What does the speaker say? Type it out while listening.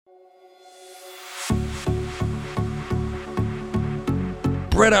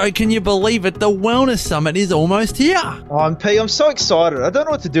Bretto, can you believe it? The Wellness Summit is almost here. Oh, MP, I'm so excited. I don't know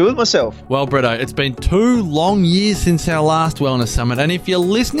what to do with myself. Well, Bretto, it's been 2 long years since our last Wellness Summit, and if you're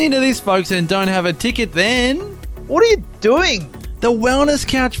listening to this, folks, and don't have a ticket, then What are you doing? the Wellness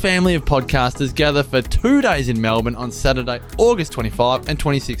Couch family of podcasters gather for 2 days in Melbourne on Saturday, August 25 and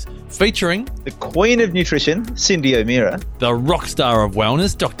 26, featuring The Queen of Nutrition, Cindy O'Meara. the rock star of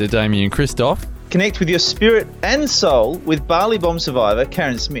wellness, Dr. Damien Christoph, Connect with your spirit and soul with Bali Bomb survivor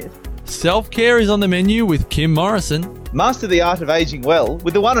Karen Smith. self-care is on the menu with Kim Morrison. Master the art of aging well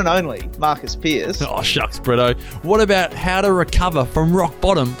with the one and only Marcus Pearce. Oh, shucks, Bretto. What about how to recover from rock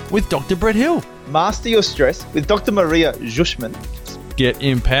bottom with Dr. Brett Hill? Master your stress with Dr. Maria Zushman. Get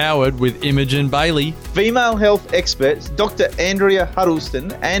empowered with Imogen Bailey. Female health experts Dr. Andrea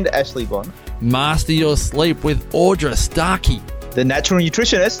Huddleston and Ashley Bond. Master your sleep with Audra Starkey. The natural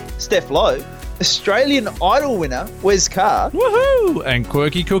nutritionist Steph Lowe. Australian Idol winner Wes Carr. Woohoo! And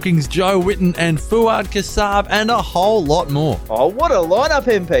Quirky Cooking's Joe Witten and Fuad Kassab and a whole lot more. Oh, what a lineup,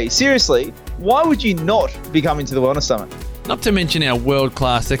 MP. Seriously, why would you not be coming to the Wellness Summit? Not to mention our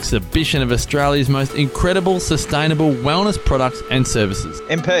world-class exhibition of Australia's most incredible sustainable wellness products and services.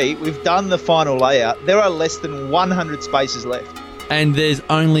 MP, we've done the final layout. There are less than 100 spaces left. And there's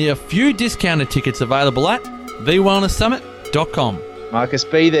only a few discounted tickets available at thewellnesssummit.com. Marcus,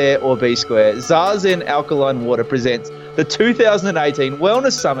 be there or be square. Zazen Alkaline Water presents the 2018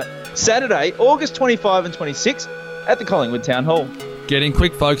 Wellness Summit, Saturday, August 25 and 26 at the Collingwood Town Hall. Get in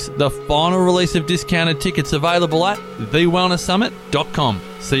quick, folks. The final release of discounted tickets available at thewellnesssummit.com.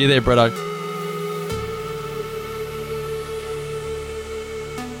 See you there, Bretto.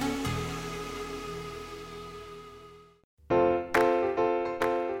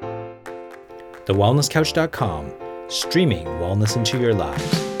 TheWellnessCouch.com, streaming wellness into your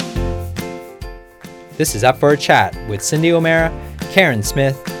lives. This is Up for a Chat with Cindy O'Meara, Karen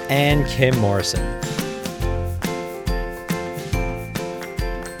Smith, and Kim Morrison.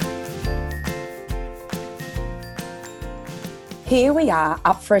 Here we are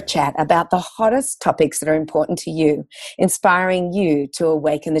up for a chat about the hottest topics that are important to you, inspiring you to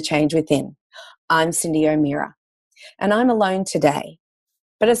awaken the change within. I'm Cindy O'Meara, and I'm alone today.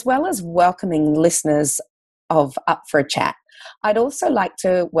 But as well as welcoming listeners of Up for a Chat, I'd also like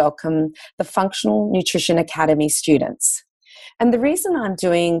to welcome the Functional Nutrition Academy students. And the reason I'm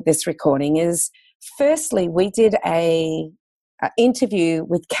doing this recording is, firstly, we did an interview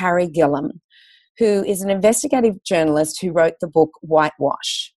with Carrie Gillam, who is an investigative journalist who wrote the book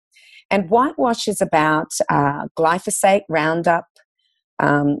Whitewash. And Whitewash is about glyphosate, Roundup,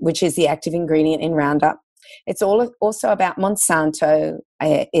 which is the active ingredient in Roundup. It's also about Monsanto.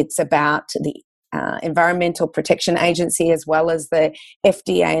 It's about the Environmental Protection Agency as well as the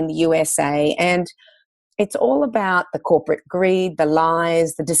FDA in the USA. And it's all about the corporate greed, the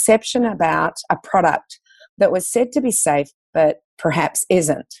lies, the deception about a product that was said to be safe but perhaps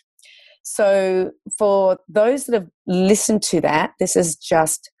isn't. So for those that have listened to that, this is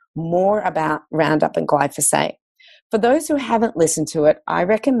just more about Roundup and glyphosate. For those who haven't listened to it, I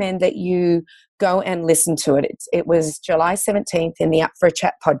recommend that you go and listen to it. It was July 17th in the Up for a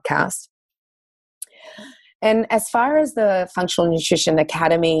Chat podcast. And as far as the Functional Nutrition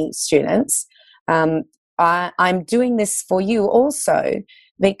Academy students, I'm doing this for you also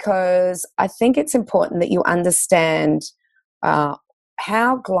because I think it's important that you understand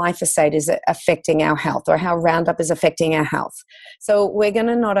how glyphosate is affecting our health, or how Roundup is affecting our health. So we're going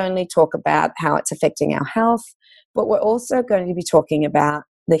to not only talk about how it's affecting our health, but we're also going to be talking about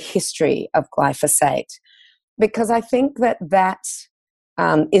the history of glyphosate, because I think that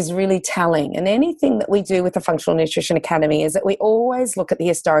is really telling. And anything that we do with the Functional Nutrition Academy is that we always look at the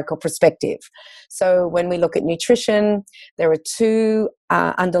historical perspective. So when we look at nutrition, there are 2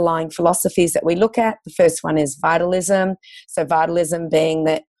 underlying philosophies that we look at. The first one is vitalism. So vitalism being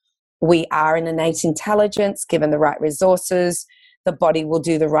that we are an innate intelligence, given the right resources, the body will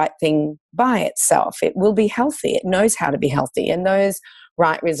do the right thing by itself. It will be healthy. It knows how to be healthy. And those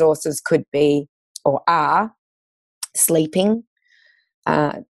right resources could be, or are, sleeping,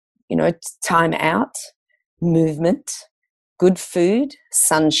 time out, movement, good food,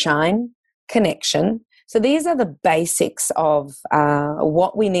 sunshine, connection. So these are the basics of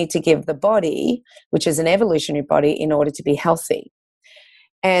what we need to give the body, which is an evolutionary body, in order to be healthy.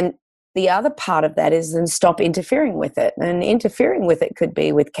 And the other part of that is then stop interfering with it. And interfering with it could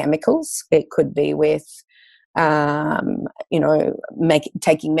be with chemicals. It could be with, taking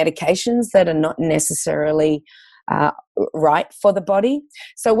medications that are not necessarily right for the body.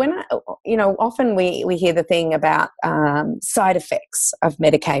 So when, often we hear the thing about side effects of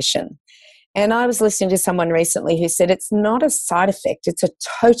medication. And I was listening to someone recently who said it's not a side effect, it's a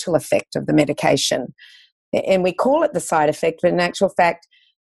total effect of the medication. And we call it the side effect, but in actual fact,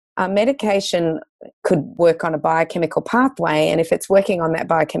 medication could work on a biochemical pathway. And if it's working on that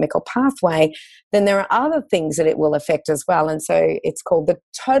biochemical pathway, then there are other things that it will affect as well. And so it's called the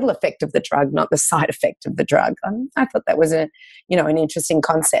total effect of the drug, not the side effect of the drug. I thought that was an interesting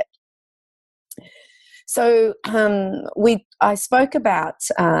concept. So I spoke about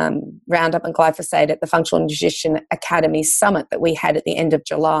Roundup and glyphosate at the Functional Nutrition Academy Summit that we had at the end of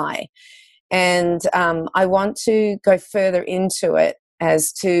July. And I want to go further into it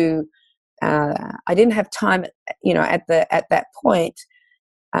as to, I didn't have time, at that point,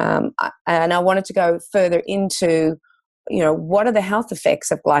 and I wanted to go further into, what are the health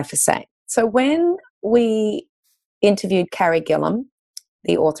effects of glyphosate? So when we interviewed Carrie Gillam,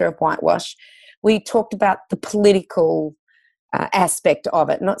 the author of Whitewash, we talked about the political aspect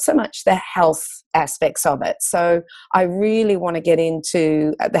of it, not so much the health aspects of it. So I really want to get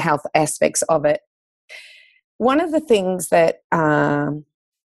into the health aspects of it. One of the things that I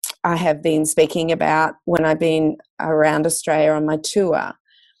have been speaking about when I've been around Australia on my tour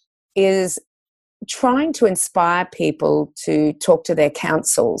is trying to inspire people to talk to their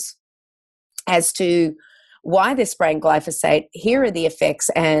councils as to why they're spraying glyphosate, here are the effects,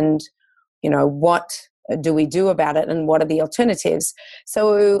 and what do we do about it and what are the alternatives.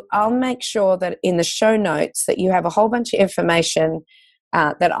 So I'll make sure that in the show notes that you have a whole bunch of information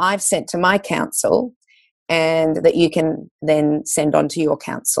that I've sent to my council and that you can then send on to your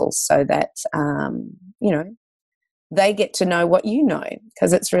council so that, they get to know what you know,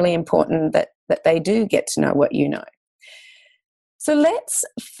 because it's really important that they do get to know what you know. So let's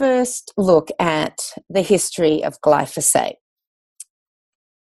first look at the history of glyphosate.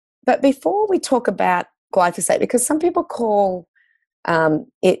 But before we talk about glyphosate, because some people call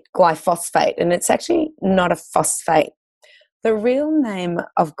it glyphosate, and it's actually not a phosphate. The real name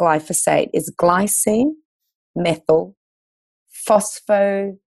of glyphosate is glycine methyl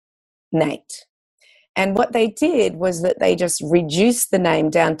phosphonate. And what they did was that they just reduced the name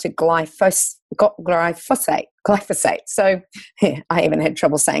down to glyphosate. So I even had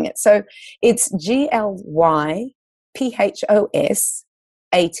trouble saying it. So it's GLYPHOSATE.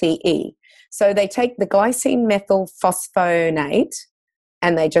 So they take the glycine methyl phosphonate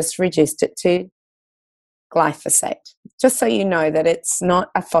and they just reduced it to glyphosate. Just so you know that it's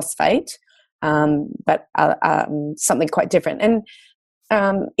not a phosphate, but something quite different. And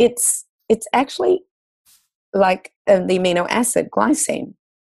it's actually like the amino acid glycine.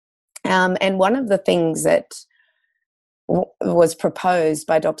 And one of the things that was proposed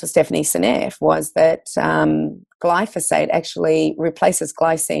by Dr. Stephanie Seneff was that glyphosate actually replaces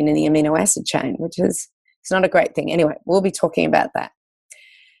glycine in the amino acid chain, which is it's not a great thing. Anyway, we'll be talking about that.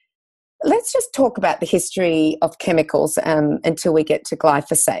 Let's just talk about the history of chemicals until we get to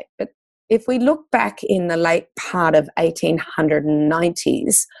glyphosate. But if we look back in the late part of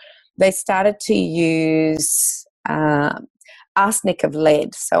 1890s, they started to use arsenic of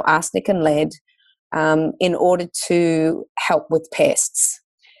lead, so arsenic and lead, in order to help with pests.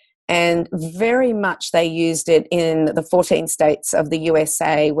 And very much they used it in the 14 states of the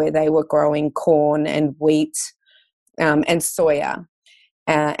USA where they were growing corn and wheat and soya.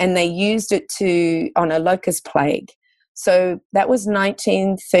 And they used it on a locust plague. So that was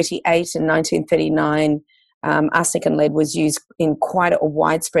 1938 and 1939. Arsenic and lead was used in quite a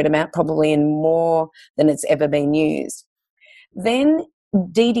widespread amount, probably in more than it's ever been used. Then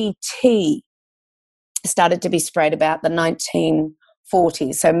DDT started to be sprayed about the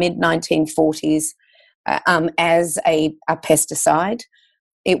 1940s, so mid-1940s, as a pesticide.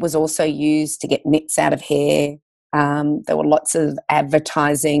 It was also used to get nits out of hair. There were lots of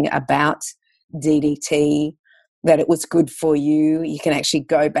advertising about DDT, that it was good for you. You can actually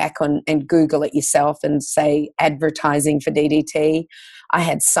go back on and Google it yourself and say advertising for DDT. I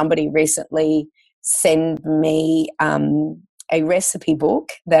had somebody recently send me a recipe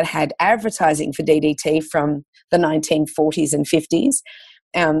book that had advertising for DDT from the 1940s and 50s.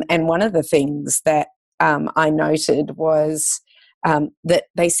 And one of the things that I noted was that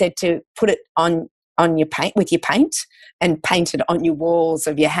they said to put it on your paint with your paint and paint it on your walls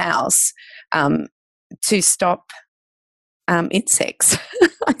of your house to stop insects.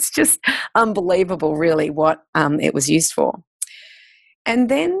 It's just unbelievable, really, what it was used for. And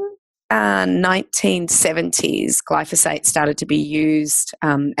then 1970s, glyphosate started to be used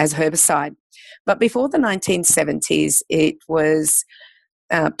as herbicide. But before the 1970s, it was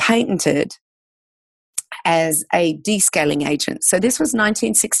patented as a descaling agent. So this was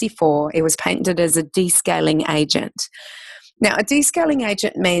 1964. It was patented as a descaling agent. Now, a descaling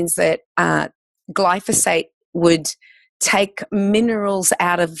agent means that glyphosate would take minerals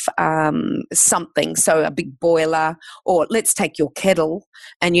out of something, so a big boiler, or let's take your kettle,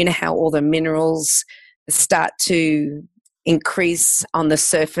 and you know how all the minerals start to increase on the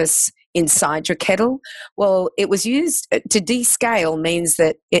surface inside your kettle. Well, it was used to descale, means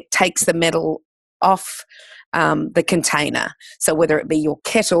that it takes the metal off the container. So whether it be your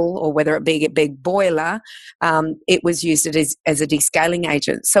kettle or whether it be a big boiler, it was used as a descaling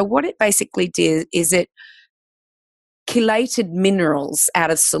agent. So what it basically did is it chelated minerals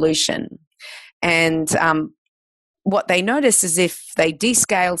out of solution. And what they noticed is if they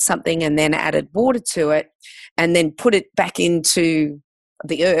descaled something and then added water to it and then put it back into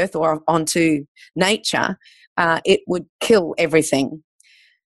the earth or onto nature, it would kill everything.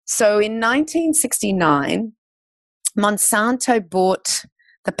 So in 1969, Monsanto bought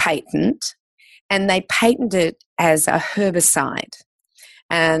the patent and they patented it as a herbicide.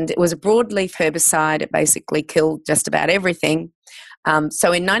 And it was a broadleaf herbicide. It basically killed just about everything.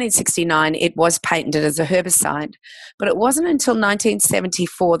 So in 1969, it was patented as a herbicide. But it wasn't until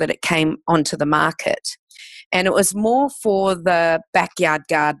 1974 that it came onto the market. And it was more for the backyard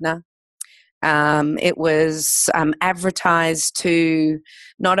gardener. It was advertised to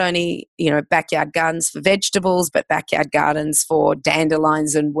not only, backyard gardens for vegetables, but backyard gardens for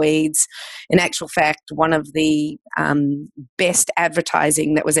dandelions and weeds. In actual fact, one of the best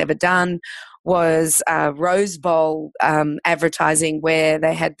advertising that was ever done was Rose Bowl advertising, where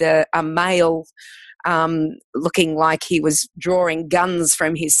they had a male looking like he was drawing guns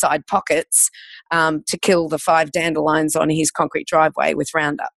from his side pockets to kill the 5 dandelions on his concrete driveway with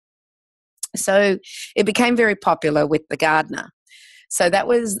Roundup. So it became very popular with the gardener. So that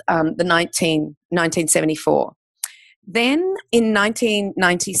was the 1974. Then in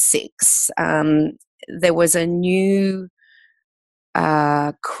 1996, there was a new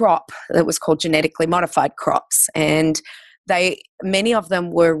crop that was called genetically modified crops, and many of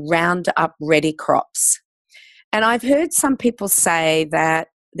them were Roundup ready crops. And I've heard some people say that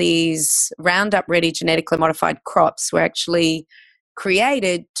these Roundup ready genetically modified crops were actually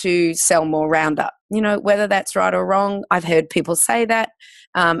created to sell more Roundup. Whether that's right or wrong, I've heard people say that,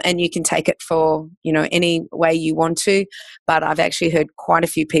 and you can take it for, any way you want to. But I've actually heard quite a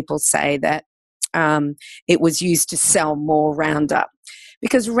few people say that it was used to sell more Roundup,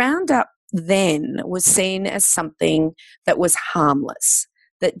 because Roundup then was seen as something that was harmless,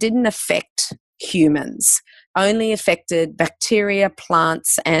 that didn't affect humans, only affected bacteria,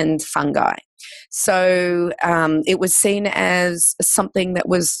 plants, and fungi. So it was seen as something that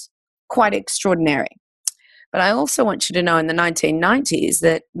was quite extraordinary. But I also want you to know in the 1990s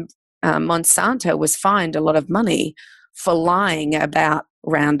that Monsanto was fined a lot of money for lying about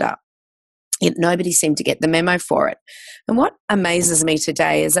Roundup. Nobody seemed to get the memo for it. And what amazes me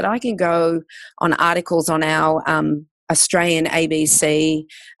today is that I can go on articles on our Australian ABC,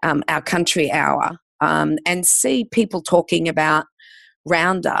 our Country Hour, and see people talking about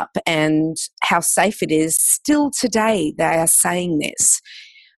Roundup and how safe it is. Still today, they are saying this.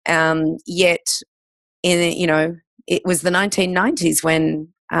 Yet, it was the 1990s when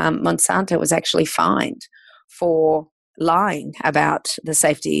Monsanto was actually fined for lying about the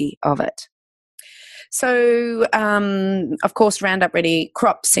safety of it. So, of course, Roundup ready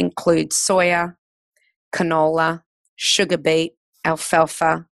crops include soya, canola, sugar beet,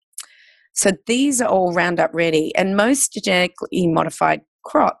 alfalfa. So these are all Roundup ready, and most genetically modified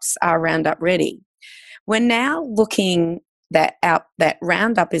crops are Roundup ready. We're now looking that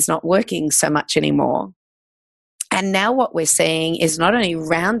Roundup is not working so much anymore. And now what we're seeing is not only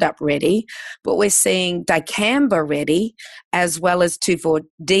Roundup ready, but we're seeing dicamba ready as well as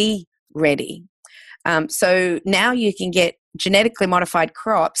 2,4-D ready. So now you can get genetically modified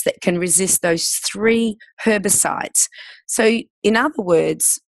crops that can resist those 3 herbicides. So in other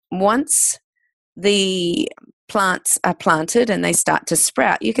words, once the plants are planted and they start to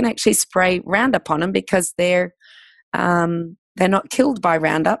sprout, you can actually spray Roundup on them, because they're not killed by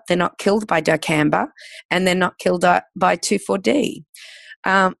Roundup, they're not killed by dicamba, and they're not killed by 2,4-D.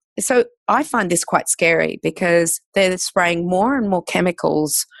 So I find this quite scary, because they're spraying more and more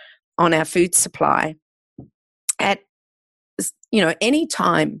chemicals on our food supply at any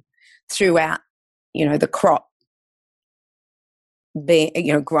time throughout the crop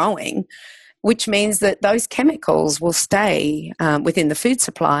growing, which means that those chemicals will stay within the food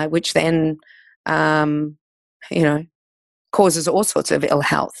supply, which then causes all sorts of ill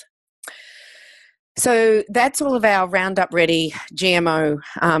health. So that's all of our Roundup ready GMO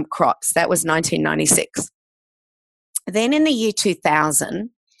crops. That was 1996. Then in the year 2000,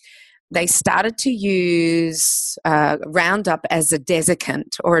 they started to use Roundup as a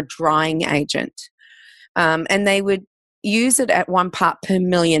desiccant or a drying agent. And they would use it at 1 part per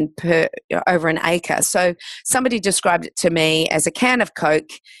million over an acre. So somebody described it to me as a can of Coke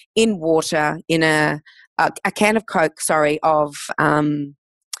in water, in a can of Coke, of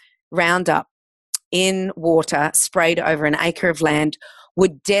Roundup in water sprayed over an acre of land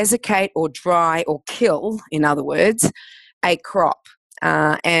would desiccate or dry or kill, in other words, a crop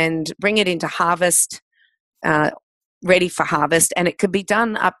and bring it into harvest, ready for harvest. And it could be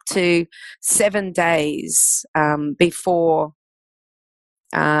done up to 7 days before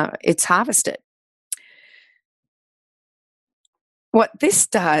it's harvested. What this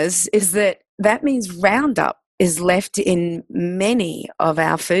does is that means Roundup is left in many of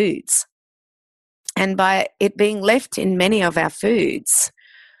our foods. And by it being left in many of our foods,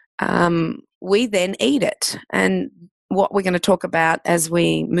 we then eat it. And what we're going to talk about as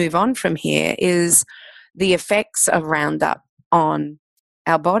we move on from here is the effects of Roundup on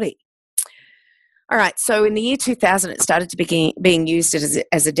our body. All right, so in the year 2000, it started to begin being used as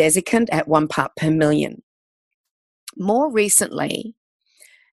a desiccant at 1 part per million. More recently,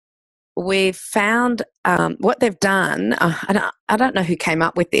 we've found what they've done. I don't know who came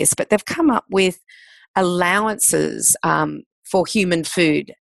up with this, but they've come up with allowances for human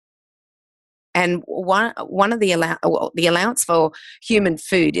food. And one of the allowance for human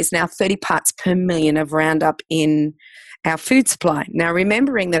food is now 30 parts per million of Roundup in our food supply. Now,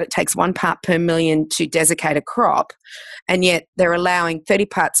 remembering that it takes 1 part per million to desiccate a crop, and yet they're allowing 30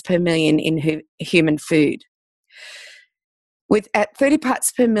 parts per million in human food. At 30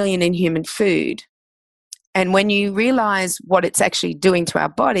 parts per million in human food, and when you realize what it's actually doing to our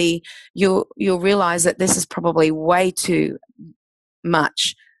body, you'll realize that this is probably way too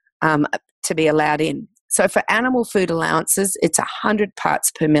much to be allowed in. So for animal food allowances, it's 100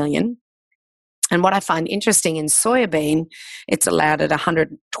 parts per million. And what I find interesting in soybean, it's allowed at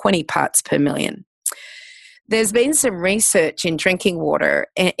 120 parts per million. There's been some research in drinking water.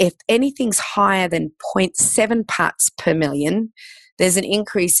 If anything's higher than 0.7 parts per million, there's an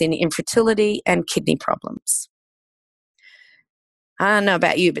increase in infertility and kidney problems. I don't know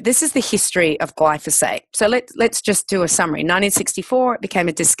about you, but this is the history of glyphosate. So let's just do a summary. 1964, it became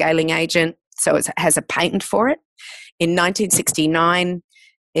a descaling agent, so it has a patent for it. In 1969,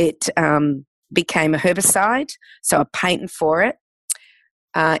 it became a herbicide, so a patent for it.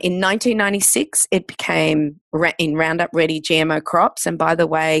 In 1996, it became in Roundup Ready GMO crops. And by the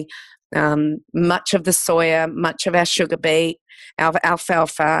way, much of the soya, much of our sugar beet, our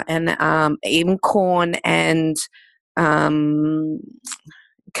alfalfa, and even corn and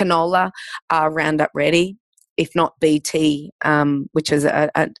canola are Roundup Ready, if not BT, which is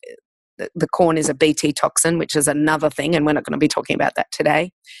the corn is a BT toxin, which is another thing, and we're not going to be talking about that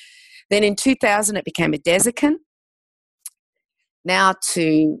today. Then in 2000, it became a desiccant. Now,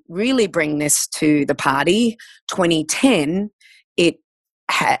 to really bring this to the party, 2010, it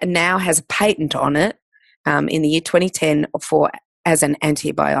now has a patent on it in the year 2010 as an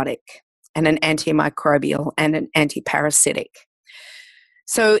antibiotic and an antimicrobial and an antiparasitic.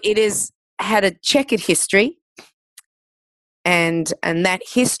 So it has had a checkered history, and that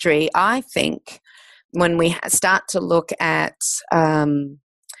history, I think, when we start to look at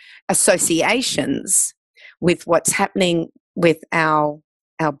associations with what's happening with our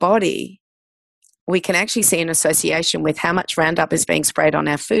body, we can actually see an association with how much Roundup is being sprayed on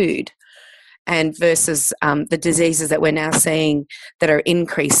our food and versus the diseases that we're now seeing that are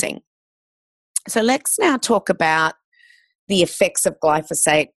increasing. So let's now talk about the effects of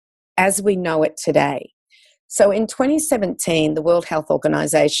glyphosate as we know it today. So in 2017, the World Health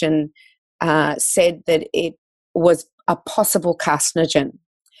Organization said that it was a possible carcinogen.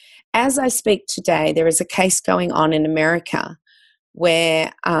 As I speak today, there is a case going on in America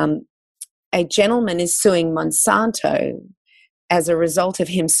where a gentleman is suing Monsanto as a result of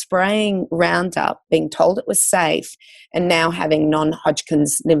him spraying Roundup, being told it was safe, and now having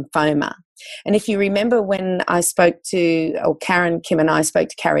non-Hodgkin's lymphoma. And if you remember when I spoke to, or Karen, Kim and I spoke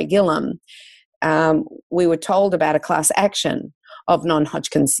to Carrie Gillam, we were told about a class action of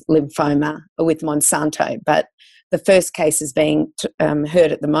non-Hodgkin's lymphoma with Monsanto, but the first case is being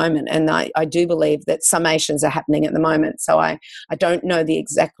heard at the moment, and I do believe that summations are happening at the moment. So I don't know the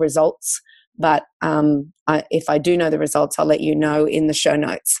exact results, but if I do know the results, I'll let you know in the show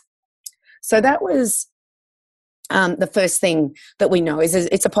notes. So that was the first thing that we know is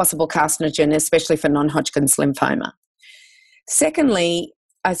it's a possible carcinogen, especially for non-Hodgkin's lymphoma. Secondly,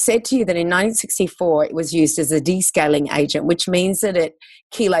 I said to you that in 1964 it was used as a descaling agent, which means that it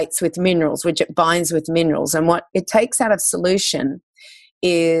chelates with minerals, which it binds with minerals. And what it takes out of solution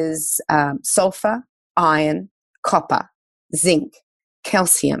is sulfur, iron, copper, zinc,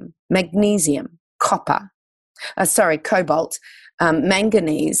 calcium, magnesium, cobalt,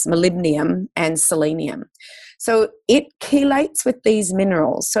 manganese, molybdenum, and selenium. So it chelates with these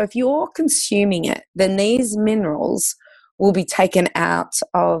minerals. So if you're consuming it, then these minerals will be taken out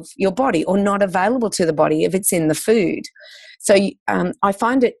of your body or not available to the body if it's in the food. So I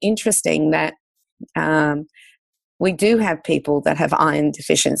find it interesting that we do have people that have iron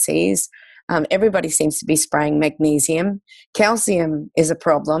deficiencies. Everybody seems to be spraying magnesium. Calcium is a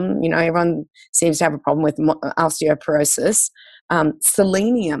problem. Everyone seems to have a problem with osteoporosis.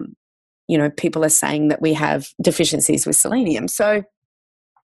 Selenium, people are saying that we have deficiencies with selenium. So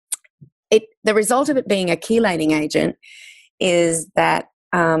the result of it being a chelating agent is that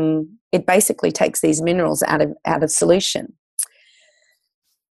it basically takes these minerals out of solution.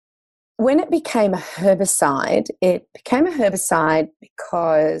 When it became a herbicide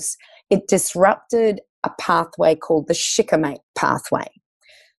because it disrupted a pathway called the shikimate pathway.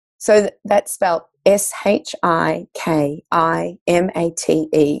 So that's spelled Shikimate.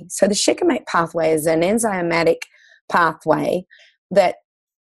 So the shikimate pathway is an enzymatic pathway that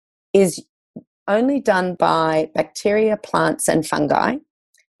is only done by bacteria, plants, and fungi.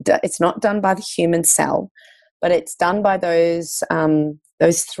 It's not done by the human cell, but it's done by those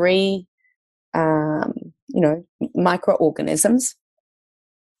three microorganisms.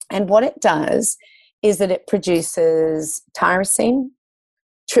 And what it does is that it produces tyrosine,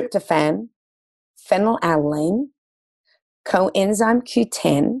 tryptophan, phenylalanine, coenzyme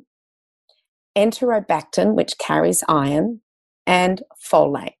Q10, enterobactin, which carries iron, and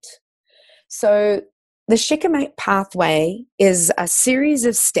folate. So the shikimate pathway is a series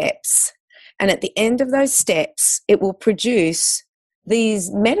of steps, and at the end of those steps, it will produce these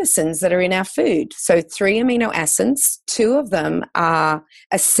medicines that are in our food. So 3 amino acids, 2 of them are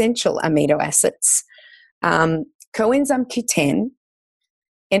essential amino acids. Coenzyme Q10,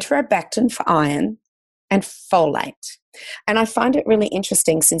 enterobactin for iron, and folate. And I find it really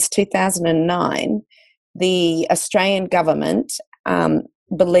interesting, since 2009, the Australian government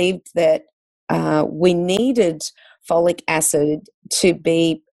believed that we needed folic acid to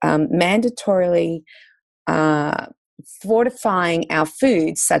be mandatorily fortifying our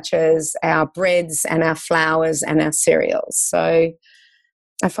foods, such as our breads and our flours and our cereals. So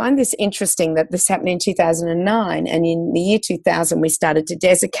I find this interesting that this happened in 2009, and in the year 2000 we started to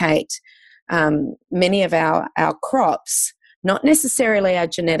desiccate many of our crops, not necessarily our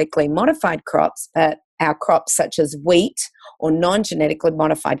genetically modified crops, but our crops such as wheat or non-genetically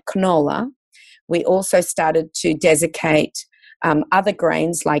modified canola. We also started to desiccate other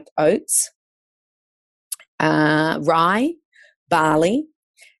grains like oats, rye, barley,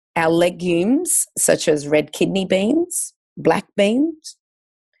 our legumes such as red kidney beans, black beans,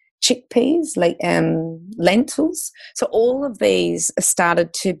 chickpeas, lentils. So all of these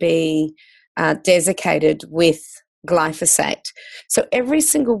started to be desiccated with glyphosate. So every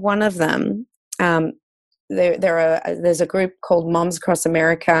single one of them, there's a group called Moms Across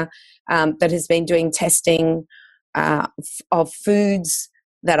America that has been doing testing of foods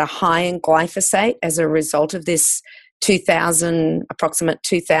that are high in glyphosate as a result of this approximate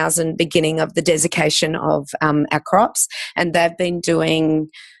 2000 beginning of the desiccation of our crops. And they've been doing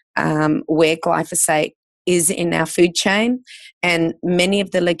where glyphosate is in our food chain, and many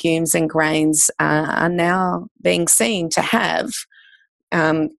of the legumes and grains are now being seen to have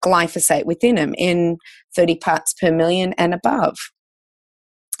glyphosate within them in 30 parts per million and above.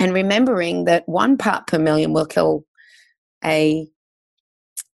 And remembering that 1 part per million will kill a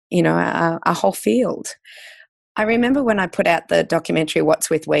whole field. I remember when I put out the documentary What's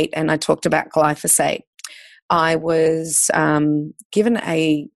with Wheat and I talked about glyphosate, I was given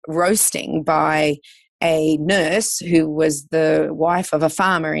a roasting by a nurse who was the wife of a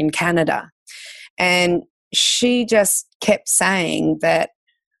farmer in Canada. And she just kept saying that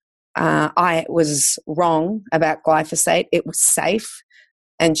I was wrong about glyphosate. It was safe.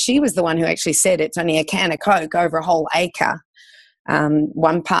 And she was the one who actually said it's only a can of Coke over a whole acre,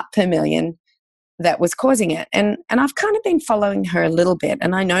 1 part per million, that was causing it. And I've kind of been following her a little bit,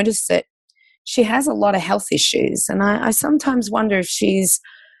 and I noticed that she has a lot of health issues. And I sometimes wonder if she's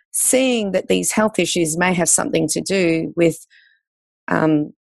seeing that these health issues may have something to do with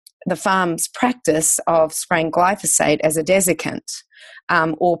the farm's practice of spraying glyphosate as a desiccant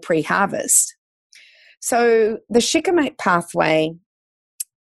or pre-harvest. So the shikimate pathway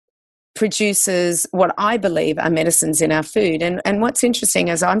produces what I believe are medicines in our food. And what's interesting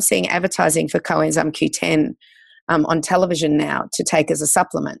is I'm seeing advertising for coenzyme Q10 on television now to take as a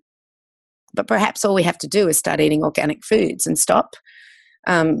supplement. But perhaps all we have to do is start eating organic foods and stop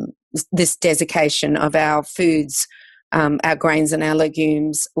this desiccation of our foods, our grains and our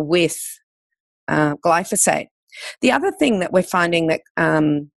legumes with glyphosate. The other thing that we're finding that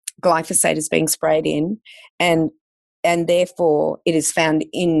glyphosate is being sprayed in, and therefore it is found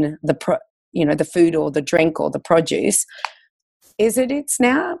in the food or the drink or the produce, is that it's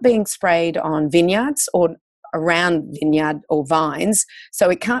now being sprayed on vineyards or around vineyard or vines. So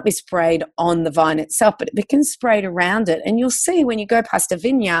it can't be sprayed on the vine itself, but it becomes sprayed around it. And you'll see when you go past a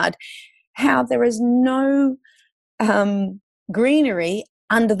vineyard how there is no greenery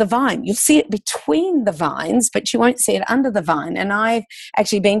under the vine. You'll see it between the vines, but you won't see it under the vine. And I've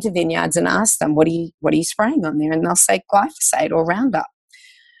actually been to vineyards and asked them, what are you spraying on there? And they'll say glyphosate or Roundup.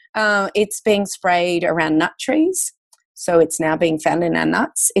 It's being sprayed around nut trees. So it's now being found in our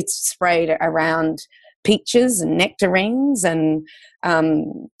nuts. It's sprayed around peaches and nectarines and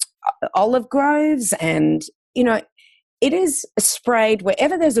olive groves. And, it is sprayed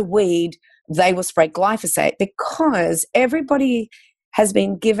wherever there's a weed, they will spray glyphosate, because everybody has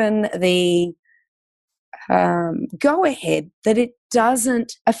been given the go-ahead that it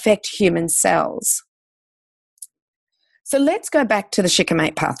doesn't affect human cells. So let's go back to the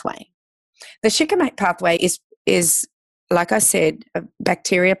shikimate pathway. The shikimate pathway is like I said,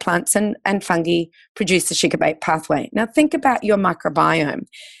 bacteria, plants, and fungi produce the shikimate pathway. Now think about your microbiome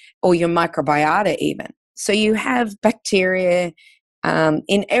or your microbiota even. So you have bacteria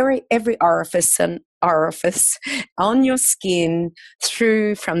in every orifice on your skin,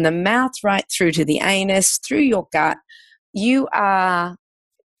 from the mouth right through to the anus, through your gut. You are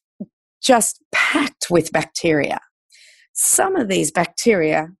just packed with bacteria. Some of these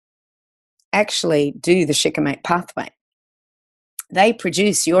bacteria actually do the shikimate pathway. They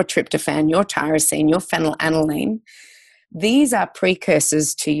produce your tryptophan, your tyrosine, your phenylalanine. These are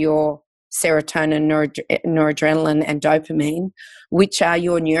precursors to your serotonin, noradrenaline, and dopamine, which are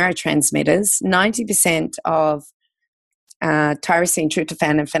your neurotransmitters. 90% of tyrosine,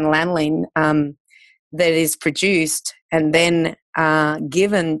 tryptophan, and phenylalanine that is produced and then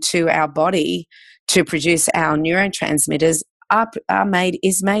given to our body to produce our neurotransmitters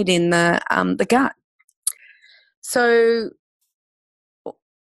is made in the gut. So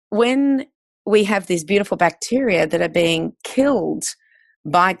when we have these beautiful bacteria that are being killed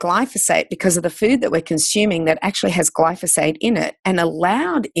by glyphosate because of the food that we're consuming that actually has glyphosate in it and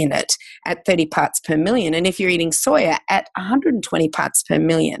allowed in it at 30 parts per million, and if you're eating soya at 120 parts per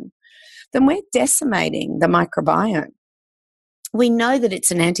million, then we're decimating the microbiome. We know that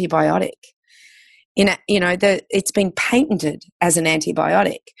it's an antibiotic. It's been patented as an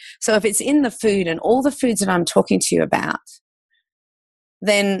antibiotic. So if it's in the food and all the foods that I'm talking to you about,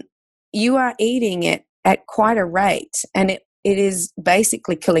 then you are eating it at quite a rate, and it is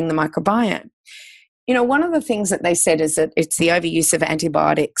basically killing the microbiome. One of the things that they said is that it's the overuse of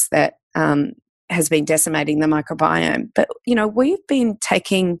antibiotics that has been decimating the microbiome. But, we've been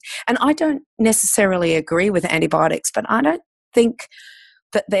taking, and I don't necessarily agree with antibiotics, but I don't think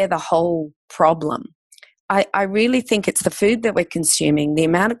that they're the whole problem. I really think it's the food that we're consuming, the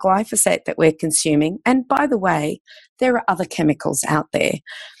amount of glyphosate that we're consuming. And by the way, there are other chemicals out there.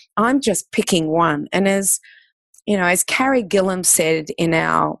 I'm just picking one. And as Carrie Gillam said in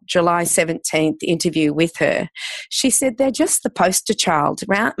our July 17th interview with her, she said they're just the poster child.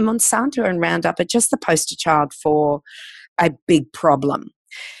 Monsanto and Roundup are just the poster child for a big problem.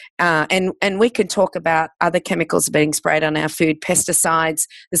 And we could talk about other chemicals being sprayed on our food, pesticides.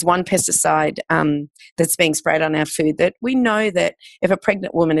 There's one pesticide that's being sprayed on our food that we know that if a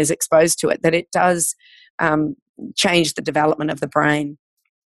pregnant woman is exposed to it, that it does change the development of the brain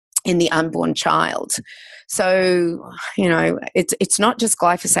in the unborn child. So, it's not just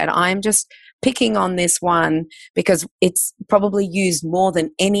glyphosate. I'm just picking on this one because it's probably used more than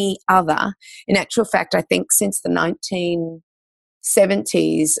any other. In actual fact, I think since the 1970s,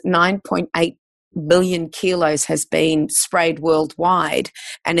 9.8 billion kilos has been sprayed worldwide.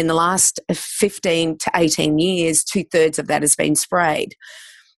 And in the last 15 to 18 years, 2/3 of that has been sprayed.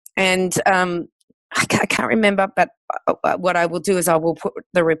 And I can't remember, but what I will do is I will put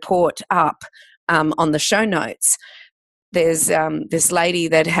the report up on the show notes. There's this lady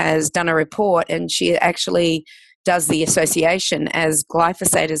that has done a report, and she actually does the association as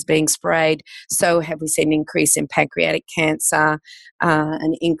glyphosate is being sprayed. So have we seen an increase in pancreatic cancer,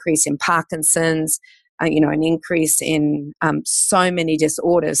 an increase in Parkinson's, an increase in so many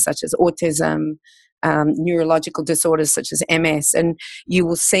disorders such as autism, neurological disorders such as MS. And you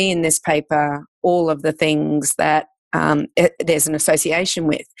will see in this paper all of the things that there's an association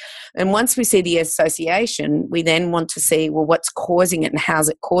with. And once we see the association, we then want to see, well, what's causing it and how's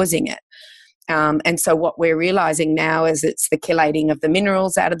it causing it? And so what we're realizing now is it's the chelating of the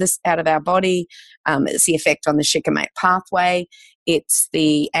minerals out of our body. It's the effect on the shikimate pathway. It's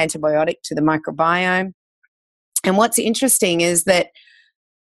the antibiotic to the microbiome. And what's interesting is that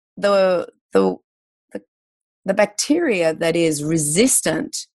the bacteria that is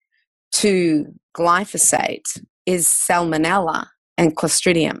resistant to glyphosate is Salmonella and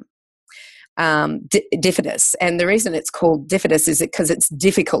Clostridium diffidus. And the reason it's called diffidus is because it's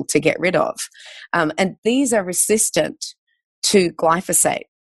difficult to get rid of. And these are resistant to glyphosate.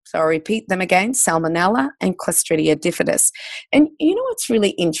 So I'll repeat them again, Salmonella and Clostridia diffidus. And you know what's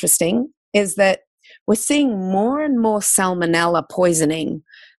really interesting is that we're seeing more and more Salmonella poisoning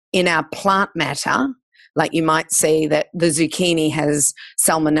in our plant matter. Like you might see that the zucchini has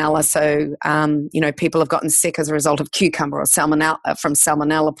Salmonella, so people have gotten sick as a result of cucumber or from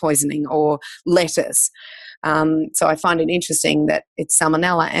Salmonella poisoning, or lettuce. So I find it interesting that it's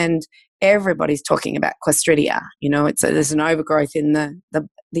Salmonella, and everybody's talking about Clostridia. There's an overgrowth in the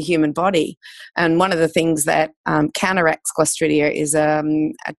human body, and one of the things that counteracts Clostridia is a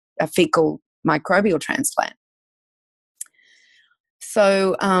fecal microbial transplant.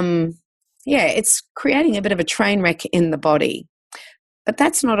 So it's creating a bit of a train wreck in the body. But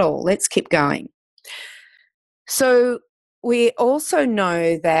that's not all. Let's keep going. So we also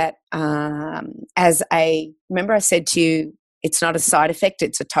know that remember I said to you, it's not a side effect,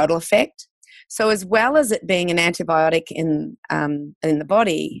 it's a total effect. So as well as it being an antibiotic in the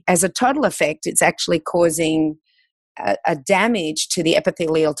body, as a total effect, it's actually causing a damage to the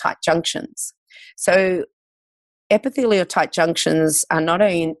epithelial tight junctions. So epithelial tight junctions are not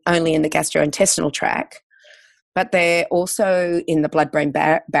only in the gastrointestinal tract, but they're also in the blood-brain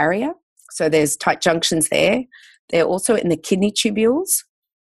barrier. So there's tight junctions there. They're also in the kidney tubules,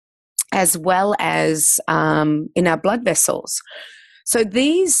 as well as in our blood vessels. So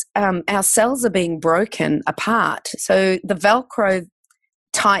these, our cells are being broken apart. So the Velcro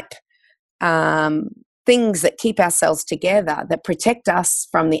type things that keep our cells together, that protect us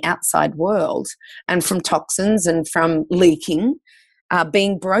from the outside world and from toxins and from leaking, are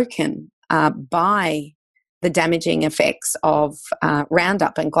being broken by the damaging effects of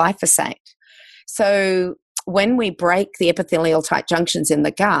Roundup and glyphosate. So when we break the epithelial tight junctions in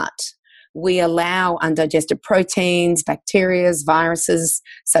the gut, we allow undigested proteins, bacteria, viruses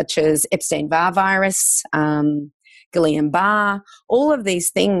such as Epstein-Barr virus, Guillain-Barré, all of these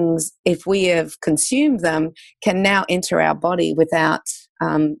things, if we have consumed them, can now enter our body without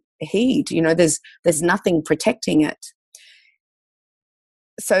heed. There's nothing protecting it.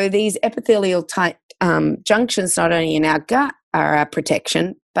 So these epithelial tight junctions, not only in our gut, are our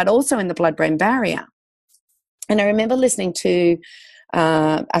protection, but also in the blood-brain barrier. And I remember listening to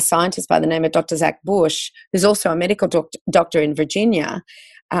a scientist by the name of Dr. Zach Bush, who's also a medical doctor in Virginia,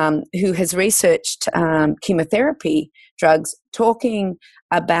 who has researched chemotherapy drugs, talking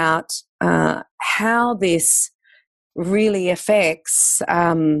about how this really affects,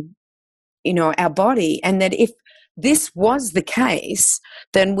 our body, and that if this was the case,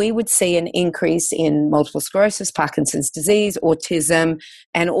 then we would see an increase in multiple sclerosis, Parkinson's disease, autism,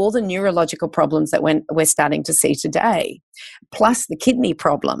 and all the neurological problems that we're starting to see today, plus the kidney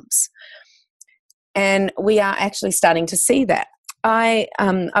problems. And we are actually starting to see that. I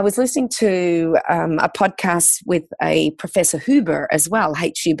was listening to a podcast with a Professor Huber as well,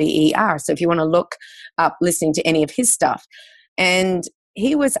 Huber. So if you want to look up listening to any of his stuff. And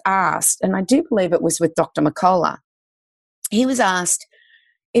he was asked, and I do believe it was with Dr. McCullough, he was asked,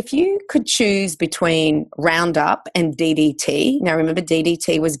 if you could choose between Roundup and DDT, now remember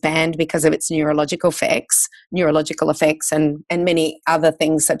DDT was banned because of its neurological effects and many other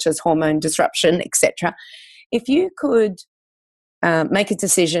things such as hormone disruption, etc. If you could make a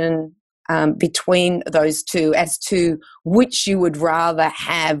decision between those two as to which you would rather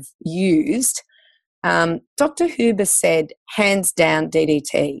have used, Dr. Huber said, hands down,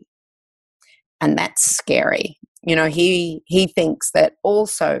 DDT. And that's scary. He thinks that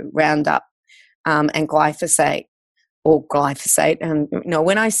also Roundup and glyphosate, and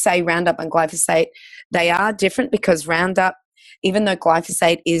when I say Roundup and glyphosate, they are different, because Roundup, even though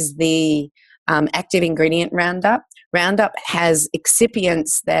glyphosate is the active ingredient Roundup has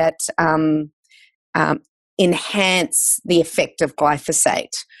excipients that enhance the effect of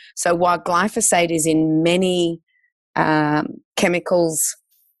glyphosate. So while glyphosate is in many chemicals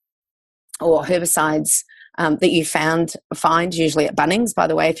or herbicides that you find usually at Bunnings, by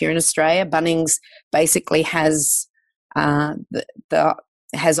the way, if you're in Australia, Bunnings basically has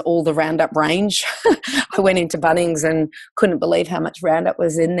has all the Roundup range. I went into Bunnings and couldn't believe how much Roundup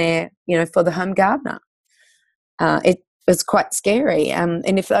was in there, for the home gardener. it's quite scary. And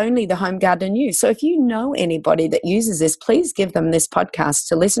if only the home gardener knew. So if you know anybody that uses this, please give them this podcast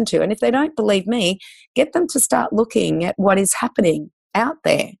to listen to. And if they don't believe me, get them to start looking at what is happening out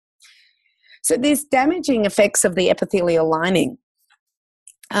there. So these damaging effects of the epithelial lining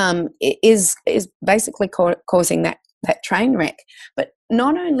is basically causing that train wreck. But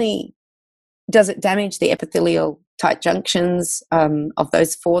not only does it damage the epithelial tight junctions of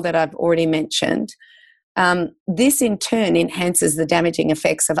those 4 that I've already mentioned, this in turn enhances the damaging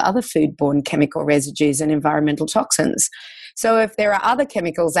effects of other foodborne chemical residues and environmental toxins. So if there are other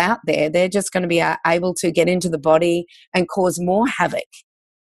chemicals out there, they're just going to be able to get into the body and cause more havoc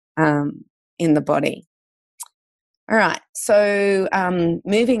in the body. All right, so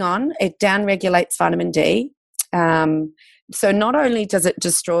moving on, it downregulates vitamin D. So not only does it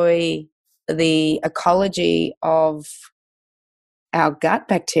destroy the ecology of our gut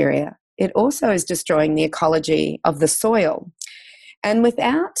bacteria, it also is destroying the ecology of the soil. And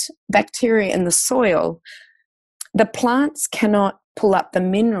without bacteria in the soil, the plants cannot pull up the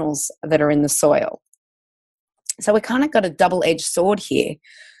minerals that are in the soil. So we kind of got a double-edged sword here.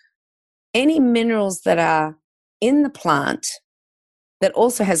 Any minerals that are in the plant that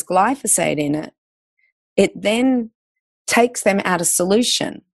also has glyphosate in it, it then takes them out of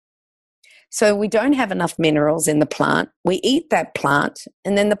solution. So we don't have enough minerals in the plant. We eat that plant,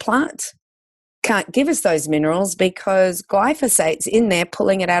 and then the plant can't give us those minerals because glyphosate's in there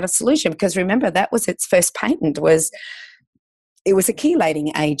pulling it out of solution. Because remember, that was its first patent, it was a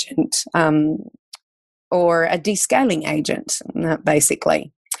chelating agent or a descaling agent,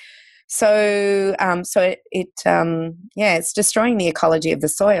 basically. So it's destroying the ecology of the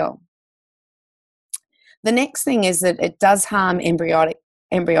soil. The next thing is that it does harm embryonic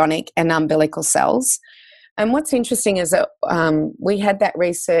and umbilical cells. And what's interesting is that we had that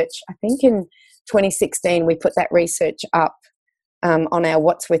research, I think in 2016, we put that research up on our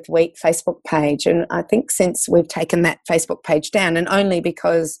What's with Wheat Facebook page. And I think since we've taken that Facebook page down, and only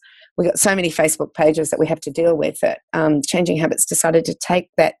because we got so many Facebook pages that we have to deal with it, Changing Habits decided to take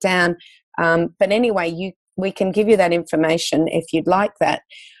that down. But anyway, we can give you that information if you'd like that.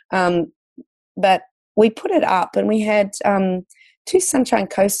 But we put it up, and we had one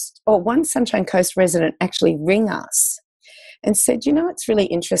Sunshine Coast resident actually ring us and said, what's really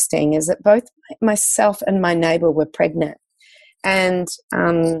interesting is that both myself and my neighbour were pregnant. And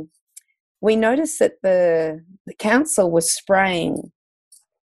we noticed that the council was spraying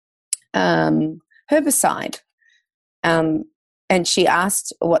herbicide. And she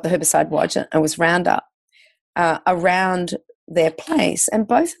asked what the herbicide was, and it was Roundup, around their place. And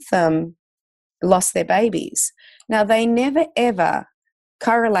both of them lost their babies. Now, they never, ever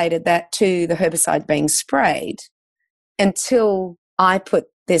correlated that to the herbicide being sprayed until I put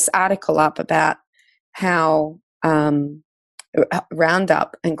this article up about how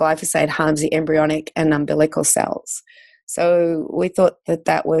Roundup and glyphosate harms the embryonic and umbilical cells. So we thought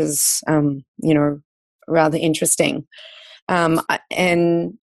that was, rather interesting.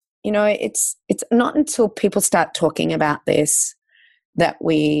 And, it's not until people start talking about this that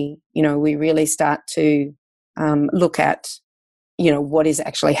we really start to look at, what is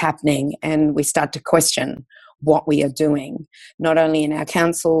actually happening, and we start to question what we are doing, not only in our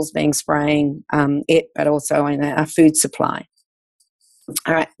councils being spraying it, but also in our food supply.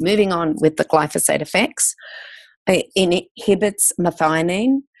 All right, moving on with the glyphosate effects. It inhibits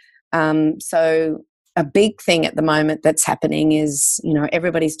methionine. So a big thing at the moment that's happening is,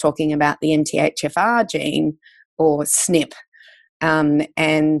 everybody's talking about the MTHFR gene or SNP,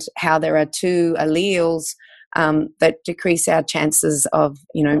 and how there are 2 alleles that decrease our chances of,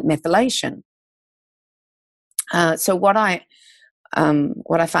 methylation. So what I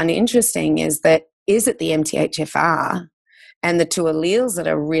find interesting is it the MTHFR and the 2 alleles that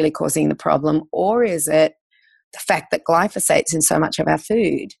are really causing the problem, or is it the fact that glyphosate's in so much of our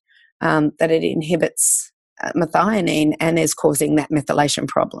food that it inhibits methionine and is causing that methylation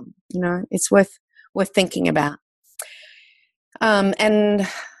problem? It's worth thinking about. And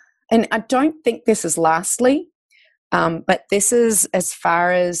I don't think this is lastly, but this is as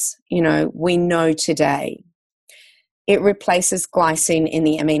far as, we know today. It replaces glycine in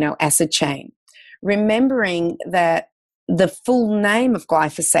the amino acid chain. Remembering that the full name of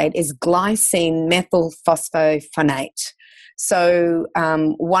glyphosate is glycine methylphosphonate. So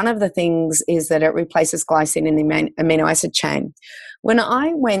one of the things is that it replaces glycine in the amino acid chain. When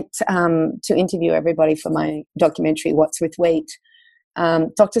I went to interview everybody for my documentary, What's with Wheat,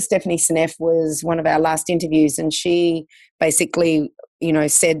 Dr. Stephanie Seneff was one of our last interviews, and she basically,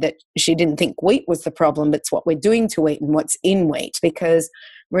 said that she didn't think wheat was the problem, but it's what we're doing to wheat and what's in wheat. Because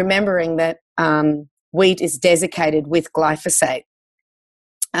remembering that wheat is desiccated with glyphosate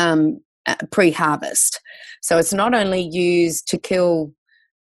pre-harvest. So it's not only used to kill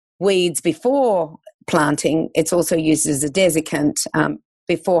weeds before planting, it's also used as a desiccant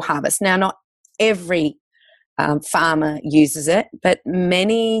before harvest. Now, not every farmer uses it, but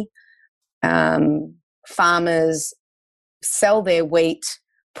many farmers sell their wheat,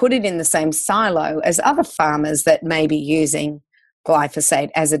 put it in the same silo as other farmers that may be using glyphosate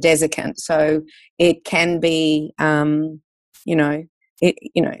as a desiccant. So it can be,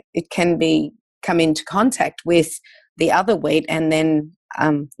 it can be come into contact with the other wheat, and then,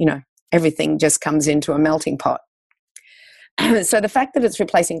 everything just comes into a melting pot. So the fact that it's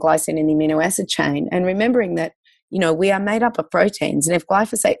replacing glycine in the amino acid chain, and remembering that, we are made up of proteins, and if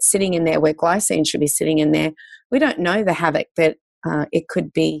glyphosate's sitting in there where glycine should be sitting in there, we don't know the havoc that it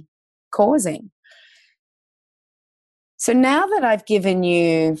could be causing. So now that I've given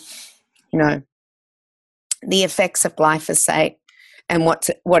you, the effects of glyphosate and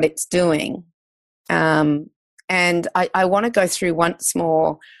what it's doing, and I want to go through once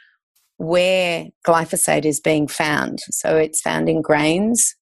more where glyphosate is being found. So it's found in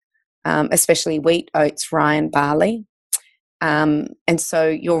grains, especially wheat, oats, rye, and barley. And so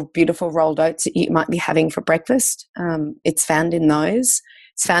your beautiful rolled oats that you might be having for breakfast, it's found in those.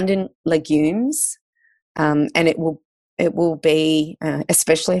 It's found in legumes, and it will be,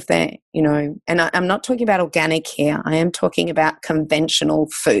 especially if they're, and I'm not talking about organic here. I am talking about conventional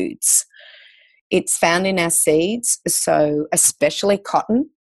foods. It's found in our seeds, so especially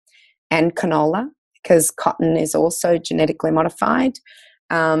cotton and canola, because cotton is also genetically modified.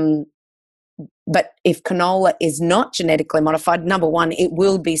 But if canola is not genetically modified, number one, it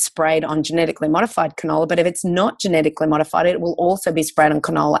will be sprayed on genetically modified canola. But if it's not genetically modified, it will also be sprayed on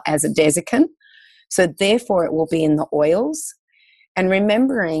canola as a desiccant. So therefore, it will be in the oils. And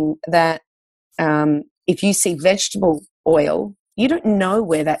remembering that if you see vegetable oil, you don't know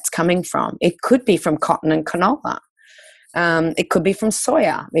where that's coming from. It could be from cotton and canola. It could be from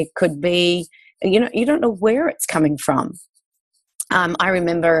soya. It could be, you don't know where it's coming from. I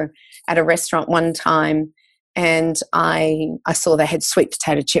remember at a restaurant one time, and I saw they had sweet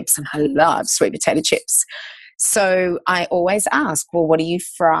potato chips, and I love sweet potato chips. So I always ask, well, what do you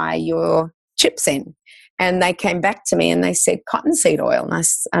fry your chips in? And they came back to me and they said cottonseed oil.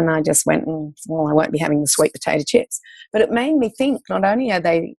 And I just went, well, I won't be having the sweet potato chips. But it made me think, not only are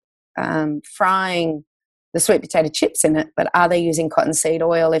they frying the sweet potato chips in it, but are they using cottonseed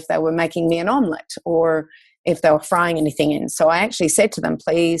oil if they were making me an omelette or if they were frying anything in? So I actually said to them,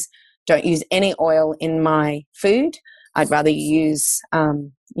 please don't use any oil in my food. I'd rather use,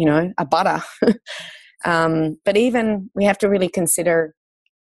 a butter. But even we have to really consider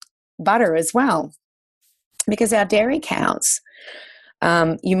butter as well, because our dairy cows,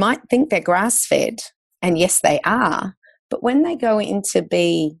 you might think they're grass-fed, and yes, they are, but when they go in to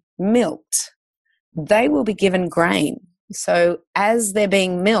be milked, they will be given grain. So as they're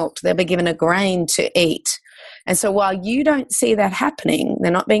being milked, they'll be given a grain to eat. And so while you don't see that happening,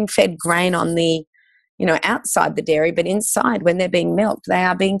 they're not being fed grain on the, outside the dairy, but inside when they're being milked, they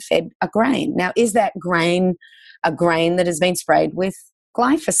are being fed a grain. Now, is that grain a grain that has been sprayed with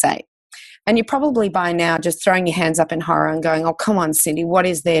glyphosate? And you're probably by now just throwing your hands up in horror and going, oh, come on, Cindy, what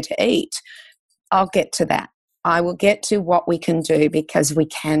is there to eat? I'll get to that. I will get to what we can do, because we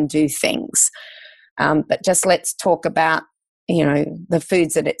can do things. But just let's talk about, the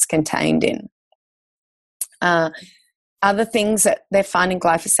foods that it's contained in. Other things that they're finding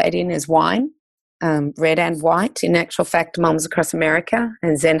glyphosate in is wine, red and white. In actual fact, Mums Across America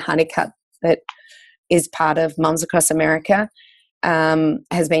and Zen Honeycutt, that is part of Mums Across America,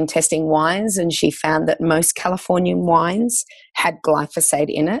 has been testing wines, and she found that most Californian wines had glyphosate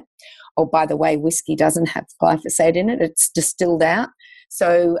in it. Oh, by the way, whiskey doesn't have glyphosate in it. It's distilled out.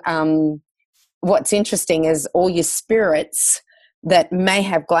 So what's interesting is all your spirits that may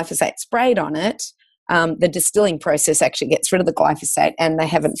have glyphosate sprayed on it, the distilling process actually gets rid of the glyphosate, and they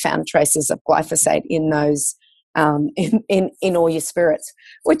haven't found traces of glyphosate in those in all your spirits,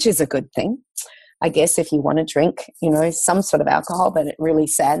 which is a good thing, I guess, if you want to drink, some sort of alcohol. But it really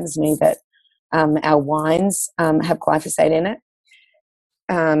saddens me that our wines have glyphosate in it.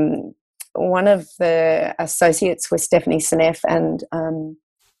 One of the associates with Stephanie Seneff, and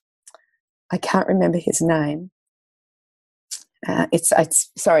I can't remember his name.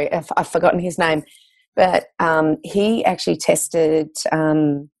 It's sorry, I've forgotten his name, but he actually tested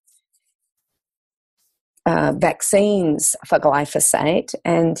vaccines for glyphosate,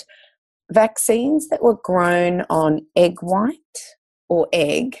 and vaccines that were grown on egg white or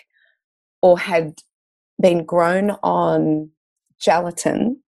egg, or had been grown on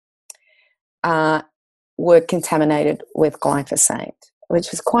gelatin, were contaminated with glyphosate,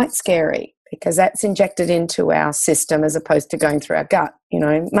 which is quite scary because that's injected into our system as opposed to going through our gut.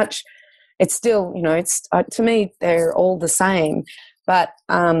 It's still, it's to me they're all the same. But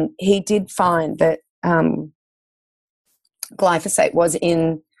he did find that glyphosate was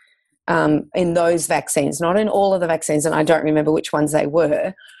in those vaccines, not in all of the vaccines, and I don't remember which ones they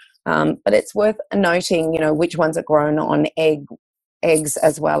were. But it's worth noting, which ones are grown on eggs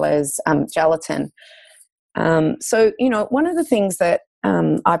as well as gelatin. So, one of the things that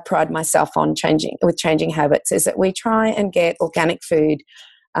I pride myself on changing habits is that we try and get organic food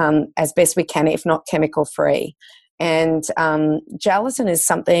as best we can, if not chemical free. And gelatin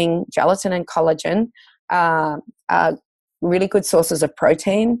and collagen are really good sources of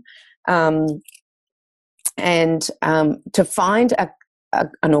protein. And to find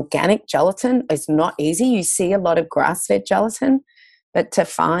an organic gelatin is not easy. You see a lot of grass-fed gelatin, but to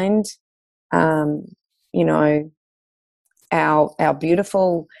find, our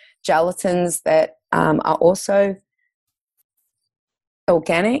beautiful gelatins that are also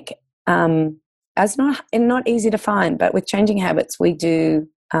organic, it's not easy to find. But with changing habits, we do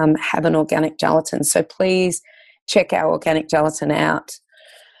have an organic gelatin. So please check our organic gelatin out.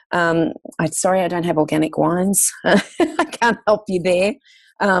 Sorry, I don't have organic wines. I can't help you there.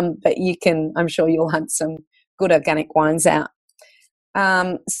 But you can, I'm sure you'll hunt some good organic wines out.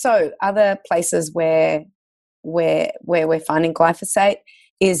 So other places where we're finding glyphosate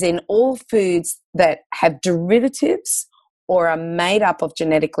is in all foods that have derivatives or are made up of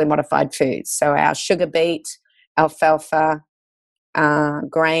genetically modified foods. So our sugar beet, alfalfa,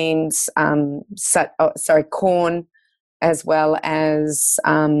 grains, corn, as well as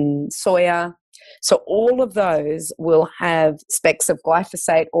soya. So all of those will have specks of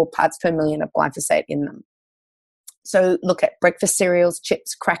glyphosate or parts per million of glyphosate in them. So look at breakfast cereals,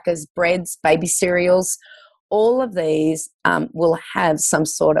 chips, crackers, breads, baby cereals. All of these will have some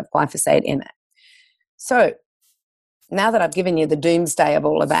sort of glyphosate in it. So now that I've given you the doomsday of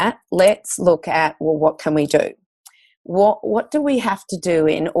all of that, let's look at, well, what can we do? What do we have to do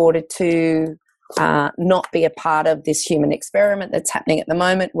in order to not be a part of this human experiment that's happening at the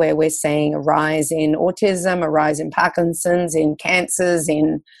moment, where we're seeing a rise in autism, a rise in Parkinson's, in cancers,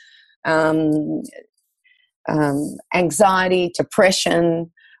 in anxiety,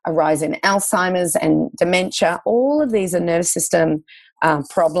 depression, a rise in Alzheimer's and dementia. All of these are nervous system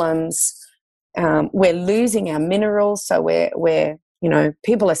problems. We're losing our minerals. So we're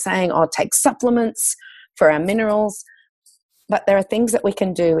people are saying, take supplements for our minerals. But there are things that we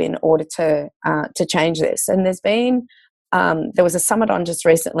can do in order to change this. And there was a summit on just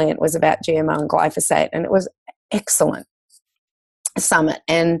recently, and it was about GMO and glyphosate, and it was excellent summit.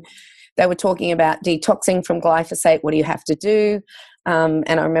 And they were talking about detoxing from glyphosate. What do you have to do? And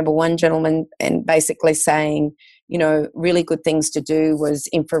I remember one gentleman and basically saying, really good things to do was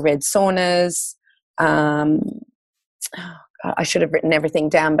infrared saunas. I should have written everything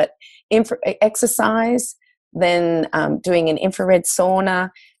down, but exercise, then doing an infrared sauna,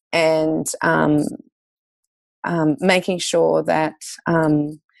 and making sure that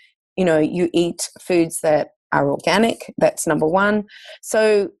you eat foods that are organic. That's number one.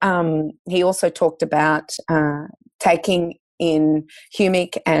 So he also talked about taking in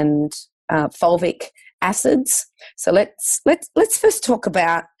humic and fulvic acids. So let's first talk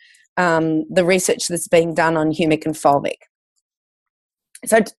about the research that's being done on humic and fulvic.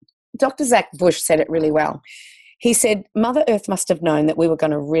 So Dr. Zach Bush said it really well. He said, Mother Earth must have known that we were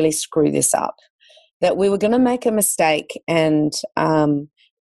going to really screw this up, that we were going to make a mistake, and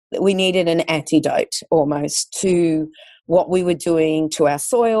that we needed an antidote almost to what we were doing to our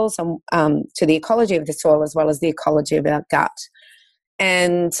soils and to the ecology of the soil, as well as the ecology of our gut.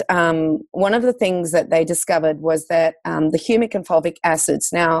 And one of the things that they discovered was that the humic and fulvic acids,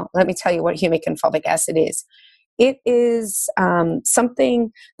 now let me tell you what humic and fulvic acid is. It is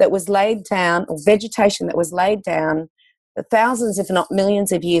something that was laid down, or vegetation that was laid down thousands, if not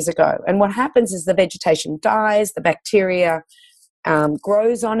millions of years ago. And what happens is the vegetation dies, the bacteria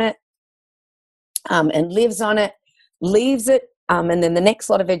grows on it and lives on it, leaves it, and then the next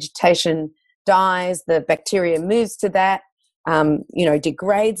lot of vegetation dies, the bacteria moves to that,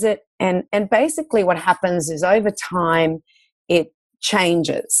 degrades it. And basically what happens is over time it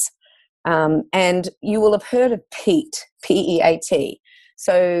changes. And you will have heard of peat, P-E-A-T.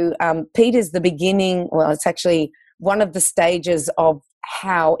 So peat is the beginning, well, it's actually one of the stages of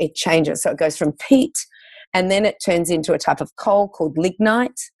how it changes. So it goes from peat, and then it turns into a type of coal called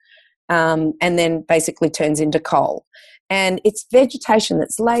lignite, and then basically turns into coal. And it's vegetation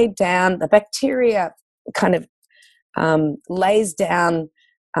that's laid down. The bacteria kind of lays down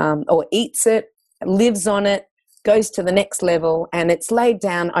or eats it, lives on it, goes to the next level, and it's laid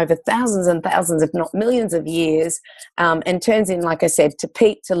down over thousands and thousands, if not millions of years, and turns in, like I said, to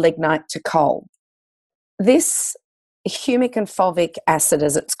peat, to lignite, to coal. This humic and fulvic acid,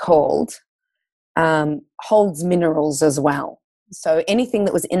 as it's called, holds minerals as well. So anything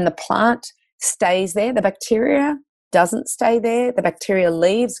that was in the plant stays there. The bacteria doesn't stay there. The bacteria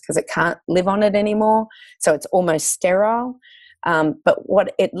leaves because it can't live on it anymore. So it's almost sterile. But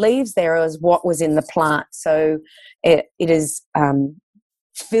what it leaves there is what was in the plant. So it is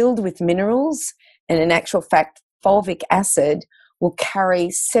filled with minerals. And in actual fact, fulvic acid will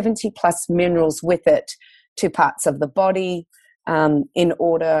carry 70 plus minerals with it to parts of the body in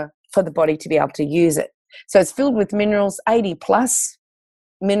order for the body to be able to use it. So it's filled with minerals. 80 plus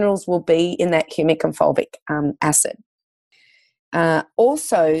minerals will be in that humic and fulvic acid.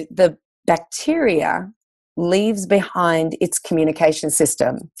 Also, the bacteria leaves behind its communication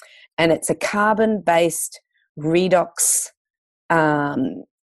system, and it's a carbon-based redox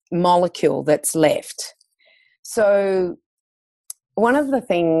molecule that's left. So one of the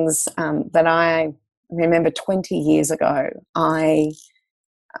things that I remember 20 years ago, I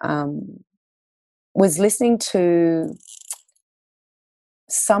was listening to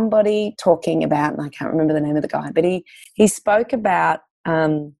somebody talking about, and I can't remember the name of the guy, but he spoke about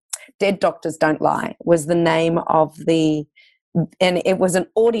Dead Doctors Don't Lie was the name of and it was an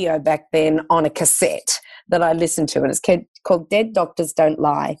audio back then on a cassette that I listened to, and it's called Dead Doctors Don't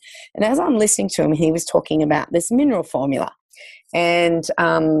Lie. And as I'm listening to him, he was talking about this mineral formula. And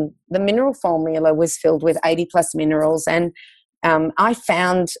the mineral formula was filled with 80 plus minerals. And I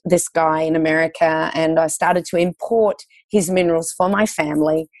found this guy in America, and I started to import his minerals for my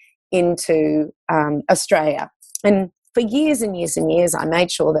family into Australia. And for years and years and years, I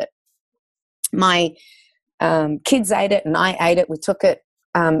made sure that my kids ate it and I ate it. We took it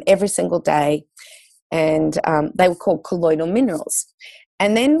every single day, and they were called colloidal minerals.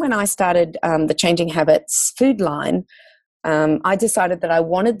 And then when I started the Changing Habits food line, I decided that I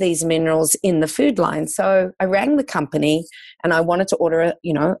wanted these minerals in the food line. So I rang the company and I wanted to order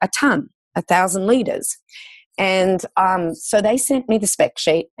a ton, 1,000 litres. And so they sent me the spec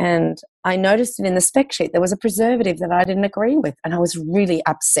sheet, and I noticed that in the spec sheet there was a preservative that I didn't agree with. And I was really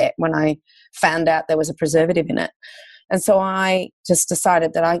upset when I found out there was a preservative in it. And so I just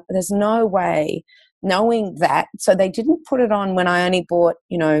decided that there's no way, knowing that. So they didn't put it on when I only bought,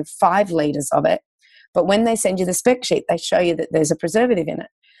 5 litres of it. But when they send you the spec sheet, they show you that there's a preservative in it.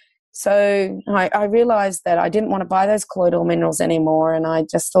 So I realized that I didn't want to buy those colloidal minerals anymore. And I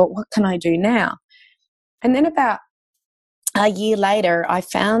just thought, what can I do now? And then about a year later, I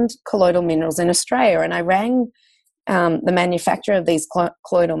found colloidal minerals in Australia, and I rang the manufacturer of these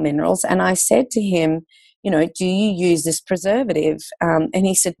colloidal minerals, and I said to him, do you use this preservative? And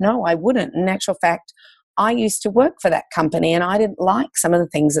he said, no, I wouldn't. In actual fact, I used to work for that company, and I didn't like some of the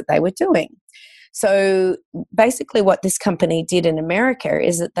things that they were doing. So basically what this company did in America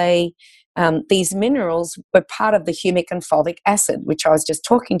is that these minerals were part of the humic and fulvic acid, which I was just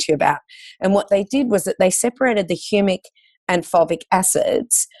talking to you about. And what they did was that they separated the humic and fulvic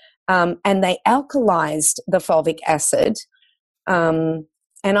acids, and they alkalized the fulvic acid. And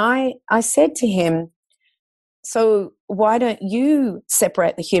I said to him, so why don't you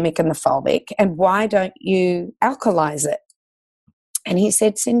separate the humic and the fulvic, and why don't you alkalize it? And he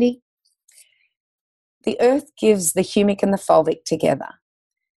said, Cindy, the earth gives the humic and the fulvic together.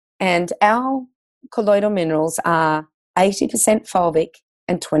 And our colloidal minerals are 80% fulvic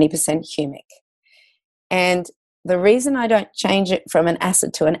and 20% humic. And the reason I don't change it from an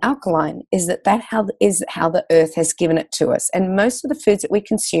acid to an alkaline is that is how the earth has given it to us. And most of the foods that we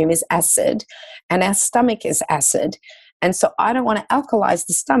consume is acid, and our stomach is acid. And so I don't want to alkalize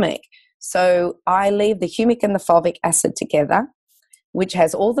the stomach. So I leave the humic and the fulvic acid together, which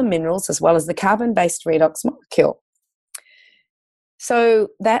has all the minerals as well as the carbon-based redox molecule. So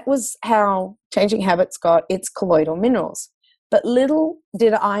that was how Changing Habits got its colloidal minerals. But little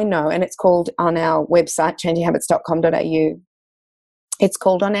did I know, and it's called on our website, changinghabits.com.au, it's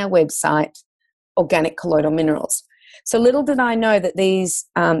called on our website, organic colloidal minerals. So little did I know that this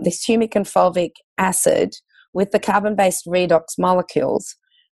humic and fulvic acid with the carbon-based redox molecules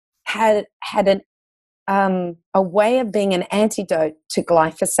had a way of being an antidote to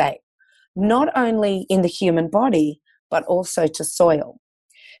glyphosate, not only in the human body, but also to soil.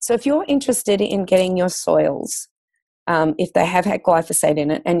 So if you're interested in getting your soils, if they have had glyphosate in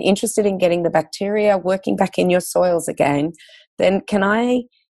it, and interested in getting the bacteria working back in your soils again, then can I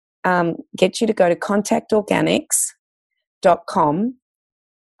get you to go to contactorganics.com.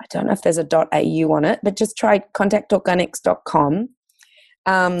 I don't know if there's a .au on it, but just try contactorganics.com.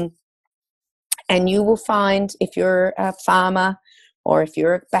 And you will find, if you're a farmer or if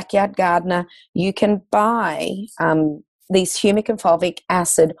you're a backyard gardener, you can buy these humic and fulvic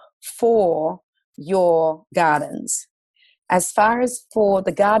acid for your gardens. As far as for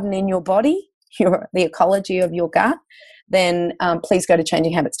the garden in your body, the ecology of your gut, then please go to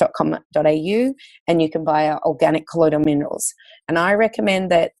changinghabits.com.au and you can buy our organic colloidal minerals. And I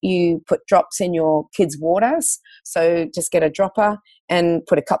recommend that you put drops in your kids' waters. So just get a dropper and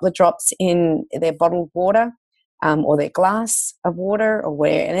put a couple of drops in their bottled water or their glass of water, or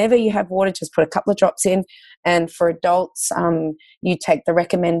wherever you have water, just put a couple of drops in. And for adults, you take the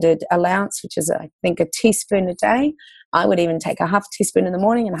recommended allowance, which is, I think, a teaspoon a day. I would even take a half teaspoon in the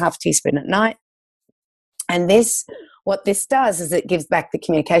morning and a half teaspoon at night. And what this does is it gives back the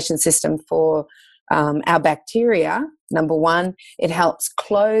communication system for our bacteria. Number one, it helps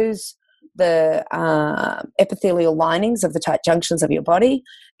close the epithelial linings of the tight junctions of your body,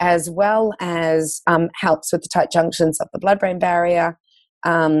 as well as helps with the tight junctions of the blood-brain barrier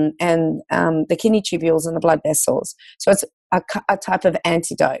and the kidney tubules and the blood vessels. So it's a type of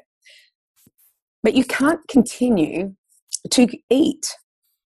antidote. But you can't continue to eat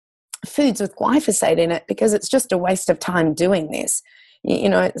foods with glyphosate in it because it's just a waste of time doing this. You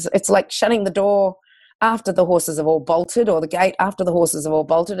know, it's like shutting the door after the horses have all bolted, or the gate after the horses have all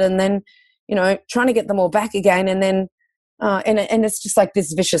bolted, and then, you know, trying to get them all back again, and then and it's just like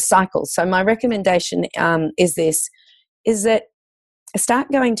this vicious cycle. So my recommendation is that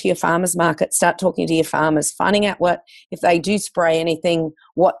start going to your farmers market, start talking to your farmers, finding out if they do spray anything,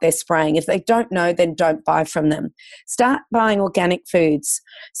 what they're spraying. If they don't know, then don't buy from them. Start buying organic foods.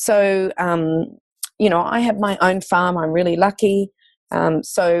 So, you know, I have my own farm. I'm really lucky.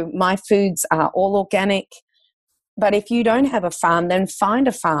 So my foods are all organic. But if you don't have a farm, then find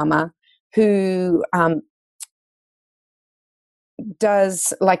a farmer who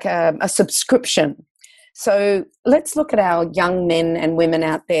does like a subscription. So let's look at our young men and women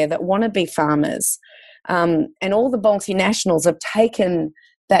out there that want to be farmers. And all the multinationals have taken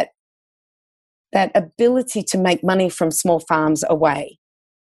that ability to make money from small farms away.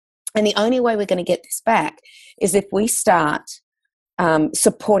 And the only way we're going to get this back is if we start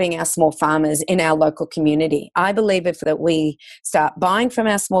supporting our small farmers in our local community. I believe if that we start buying from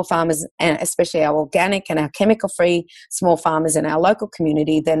our small farmers, and especially our organic and our chemical-free small farmers in our local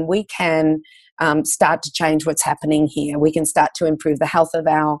community, then we can start to change what's happening here. We can start to improve the health of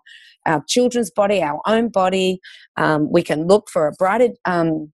our children's body, our own body. We can look for a brighter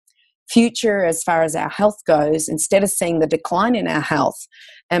future as far as our health goes, instead of seeing the decline in our health.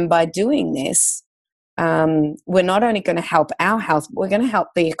 And by doing this, we're not only going to help our health, we're going to help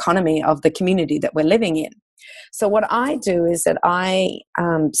the economy of the community that we're living in. So what I do is that I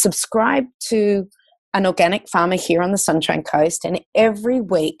subscribe to an organic farmer here on the Sunshine Coast, and every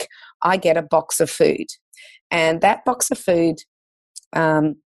week I get a box of food. And that box of food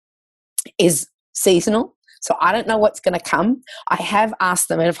is seasonal. So I don't know what's going to come. I have asked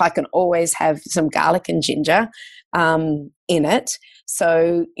them if I can always have some garlic and ginger in it.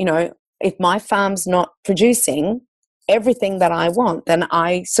 So, you know, if my farm's not producing everything that I want, then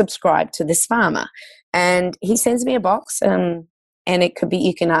I subscribe to this farmer. And he sends me a box, and it could be,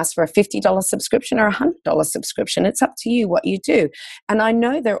 you can ask for a $50 subscription or a $100 subscription. It's up to you what you do. And I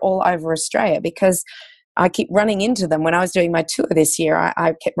know they're all over Australia because I keep running into them. When I was doing my tour this year,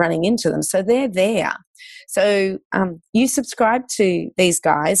 I kept running into them. So they're there. So you subscribe to these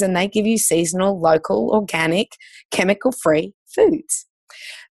guys and they give you seasonal, local, organic, chemical-free foods.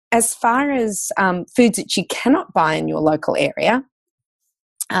 As far as foods that you cannot buy in your local area,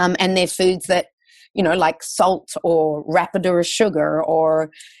 and they're foods that, you know, like salt or rapadura sugar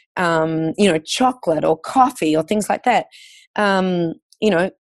or, you know, chocolate or coffee or things like that, you know,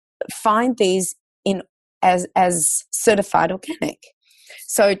 find these as certified organic.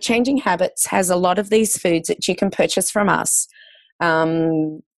 So Changing Habits has a lot of these foods that you can purchase from us.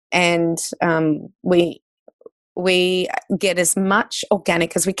 And we get as much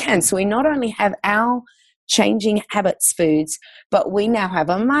organic as we can. So we not only have our Changing Habits foods, but we now have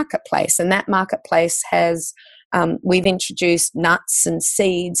a marketplace, and that marketplace has we've introduced nuts and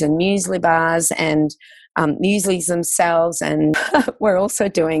seeds and muesli bars and mueslis themselves, and we're also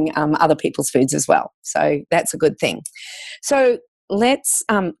doing other people's foods as well. So that's a good thing. So let's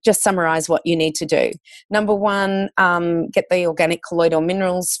just summarize what you need to do. Number one, get the organic colloidal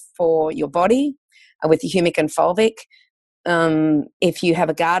minerals for your body with the humic and fulvic. If you have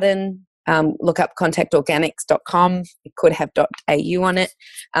a garden, look up contactorganics.com. It could have .au on it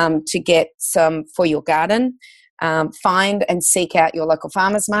to get some for your garden. Find and seek out your local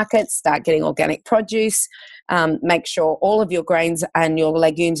farmers markets, start getting organic produce, make sure all of your grains and your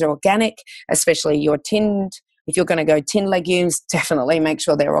legumes are organic, especially your tinned. If you're going to go tin legumes, definitely make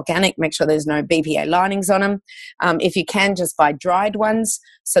sure they're organic, make sure there's no BPA linings on them. If you can, just buy dried ones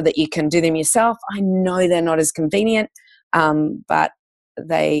so that you can do them yourself. I know they're not as convenient, but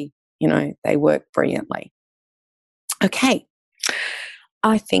they work brilliantly. Okay,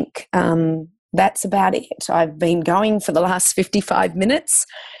 I think that's about it. I've been going for the last 55 minutes.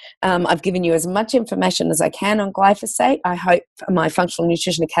 I've given you as much information as I can on glyphosate. I hope my Functional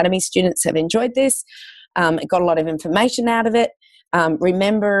Nutrition Academy students have enjoyed this. Got a lot of information out of it.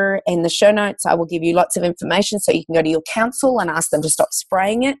 Remember, in the show notes, I will give you lots of information so you can go to your council and ask them to stop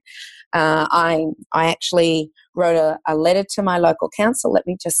spraying it. I actually wrote a letter to my local council. Let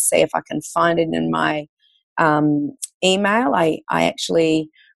me just see if I can find it in my email. I actually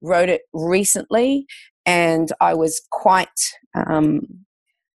wrote it recently, and I was quite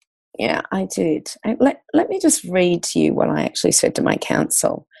I did. Let me just read to you what I actually said to my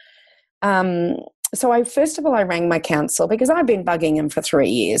council. So first of all, I rang my council because I've been bugging them for 3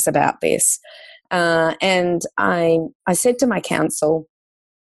 years about this. And I said to my council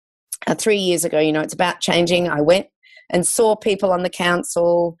 3 years ago, it's about changing. I went and saw people on the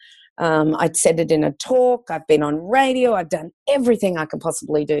council. I'd said it in a talk. I've been on radio. I've done everything I can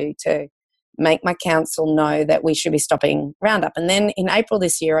possibly do to make my council know that we should be stopping Roundup. And then in April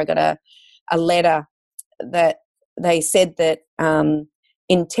this year, I got a letter that they said that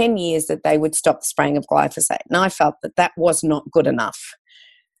in 10 years that they would stop the spraying of glyphosate. And I felt that was not good enough.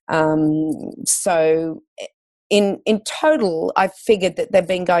 So in total, I figured that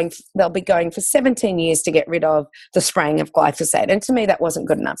they'll be going for 17 years to get rid of the spraying of glyphosate. And to me, that wasn't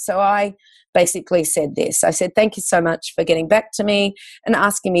good enough. So I basically said this. I said, thank you so much for getting back to me and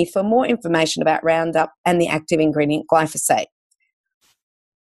asking me for more information about Roundup and the active ingredient glyphosate.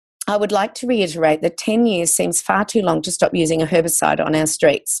 I would like to reiterate that 10 years seems far too long to stop using a herbicide on our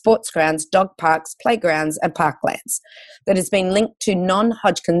streets, sports grounds, dog parks, playgrounds, and parklands that has been linked to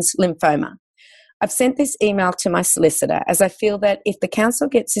non-Hodgkin's lymphoma. I've sent this email to my solicitor as I feel that if the council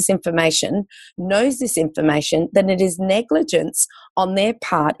gets this information, knows this information, then it is negligence on their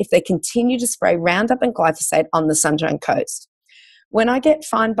part if they continue to spray Roundup and glyphosate on the Sunshine Coast. When I get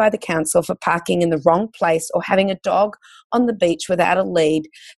fined by the council for parking in the wrong place or having a dog on the beach without a lead,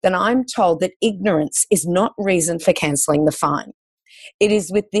 then I'm told that ignorance is not reason for cancelling the fine. It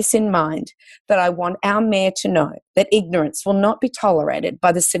is with this in mind that I want our mayor to know that ignorance will not be tolerated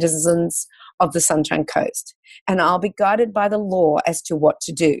by the citizens of the Sunshine Coast, and I'll be guided by the law as to what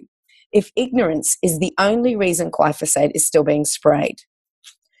to do if ignorance is the only reason glyphosate is still being sprayed.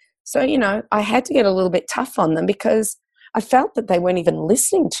 So, I had to get a little bit tough on them because I felt that they weren't even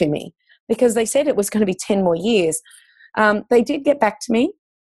listening to me because they said it was going to be 10 more years. They did get back to me,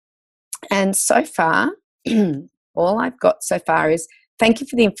 and so far, all I've got so far is thank you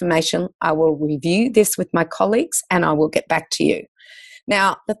for the information. I will review this with my colleagues and I will get back to you.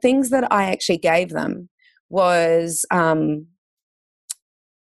 Now, the things that I actually gave them was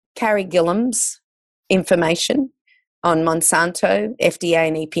Carrie Gillam's information on Monsanto, FDA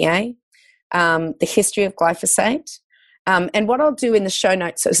and EPA, the history of glyphosate. And what I'll do in the show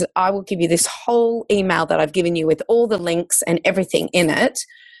notes is I will give you this whole email that I've given you with all the links and everything in it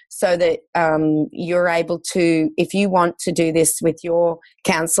so that you're able to, if you want to do this with your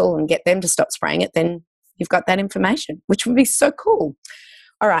council and get them to stop spraying it, then you've got that information, which would be so cool.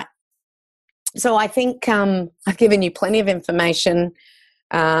 All right. So I think I've given you plenty of information.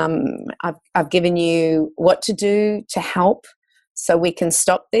 I've given you what to do to help so we can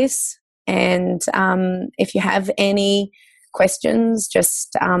stop this. And if you have any questions,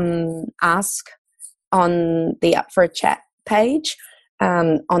 just ask on the Up for a Chat page,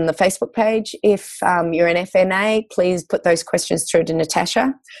 on the Facebook page. If you're an FNA, please put those questions through to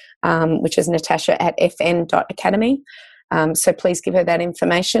Natasha, which is natasha@fn.academy. So please give her that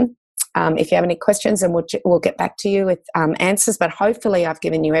information. If you have any questions, and we'll get back to you with answers, but hopefully I've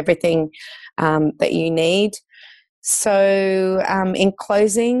given you everything that you need. So in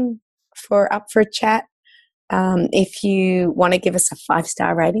closing, for Up for a Chat, if you want to give us a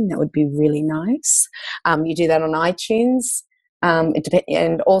 5-star rating, that would be really nice. You do that on iTunes.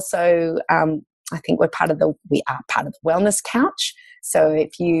 And also, I think we are part of the Wellness Couch. So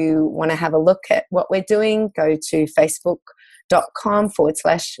if you want to have a look at what we're doing, go to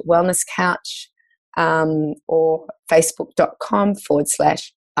facebook.com/Wellness Couch or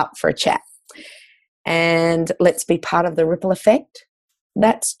facebook.com/Up for a Chat. And let's be part of the ripple effect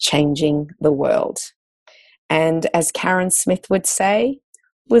that's changing the world. And as Karen Smith would say,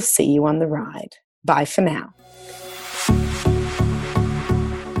 we'll see you on the ride. Bye for now.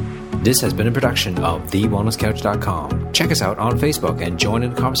 This has been a production of TheWellnessCouch.com. Check us out on Facebook and join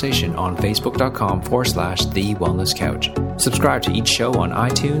in the conversation on Facebook.com/The Wellness Couch. Subscribe to each show on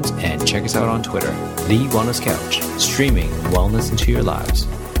iTunes and check us out on Twitter. The Wellness Couch, streaming wellness into your lives.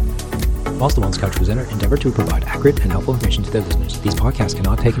 Whilst the Wellness Couch presenter endeavor to provide accurate and helpful information to their listeners, these podcasts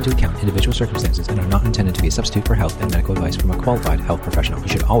cannot take into account individual circumstances and are not intended to be a substitute for health and medical advice from a qualified health professional. You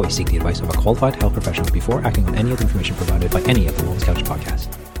should always seek the advice of a qualified health professional before acting on any of the information provided by any of the Wellness Couch podcasts.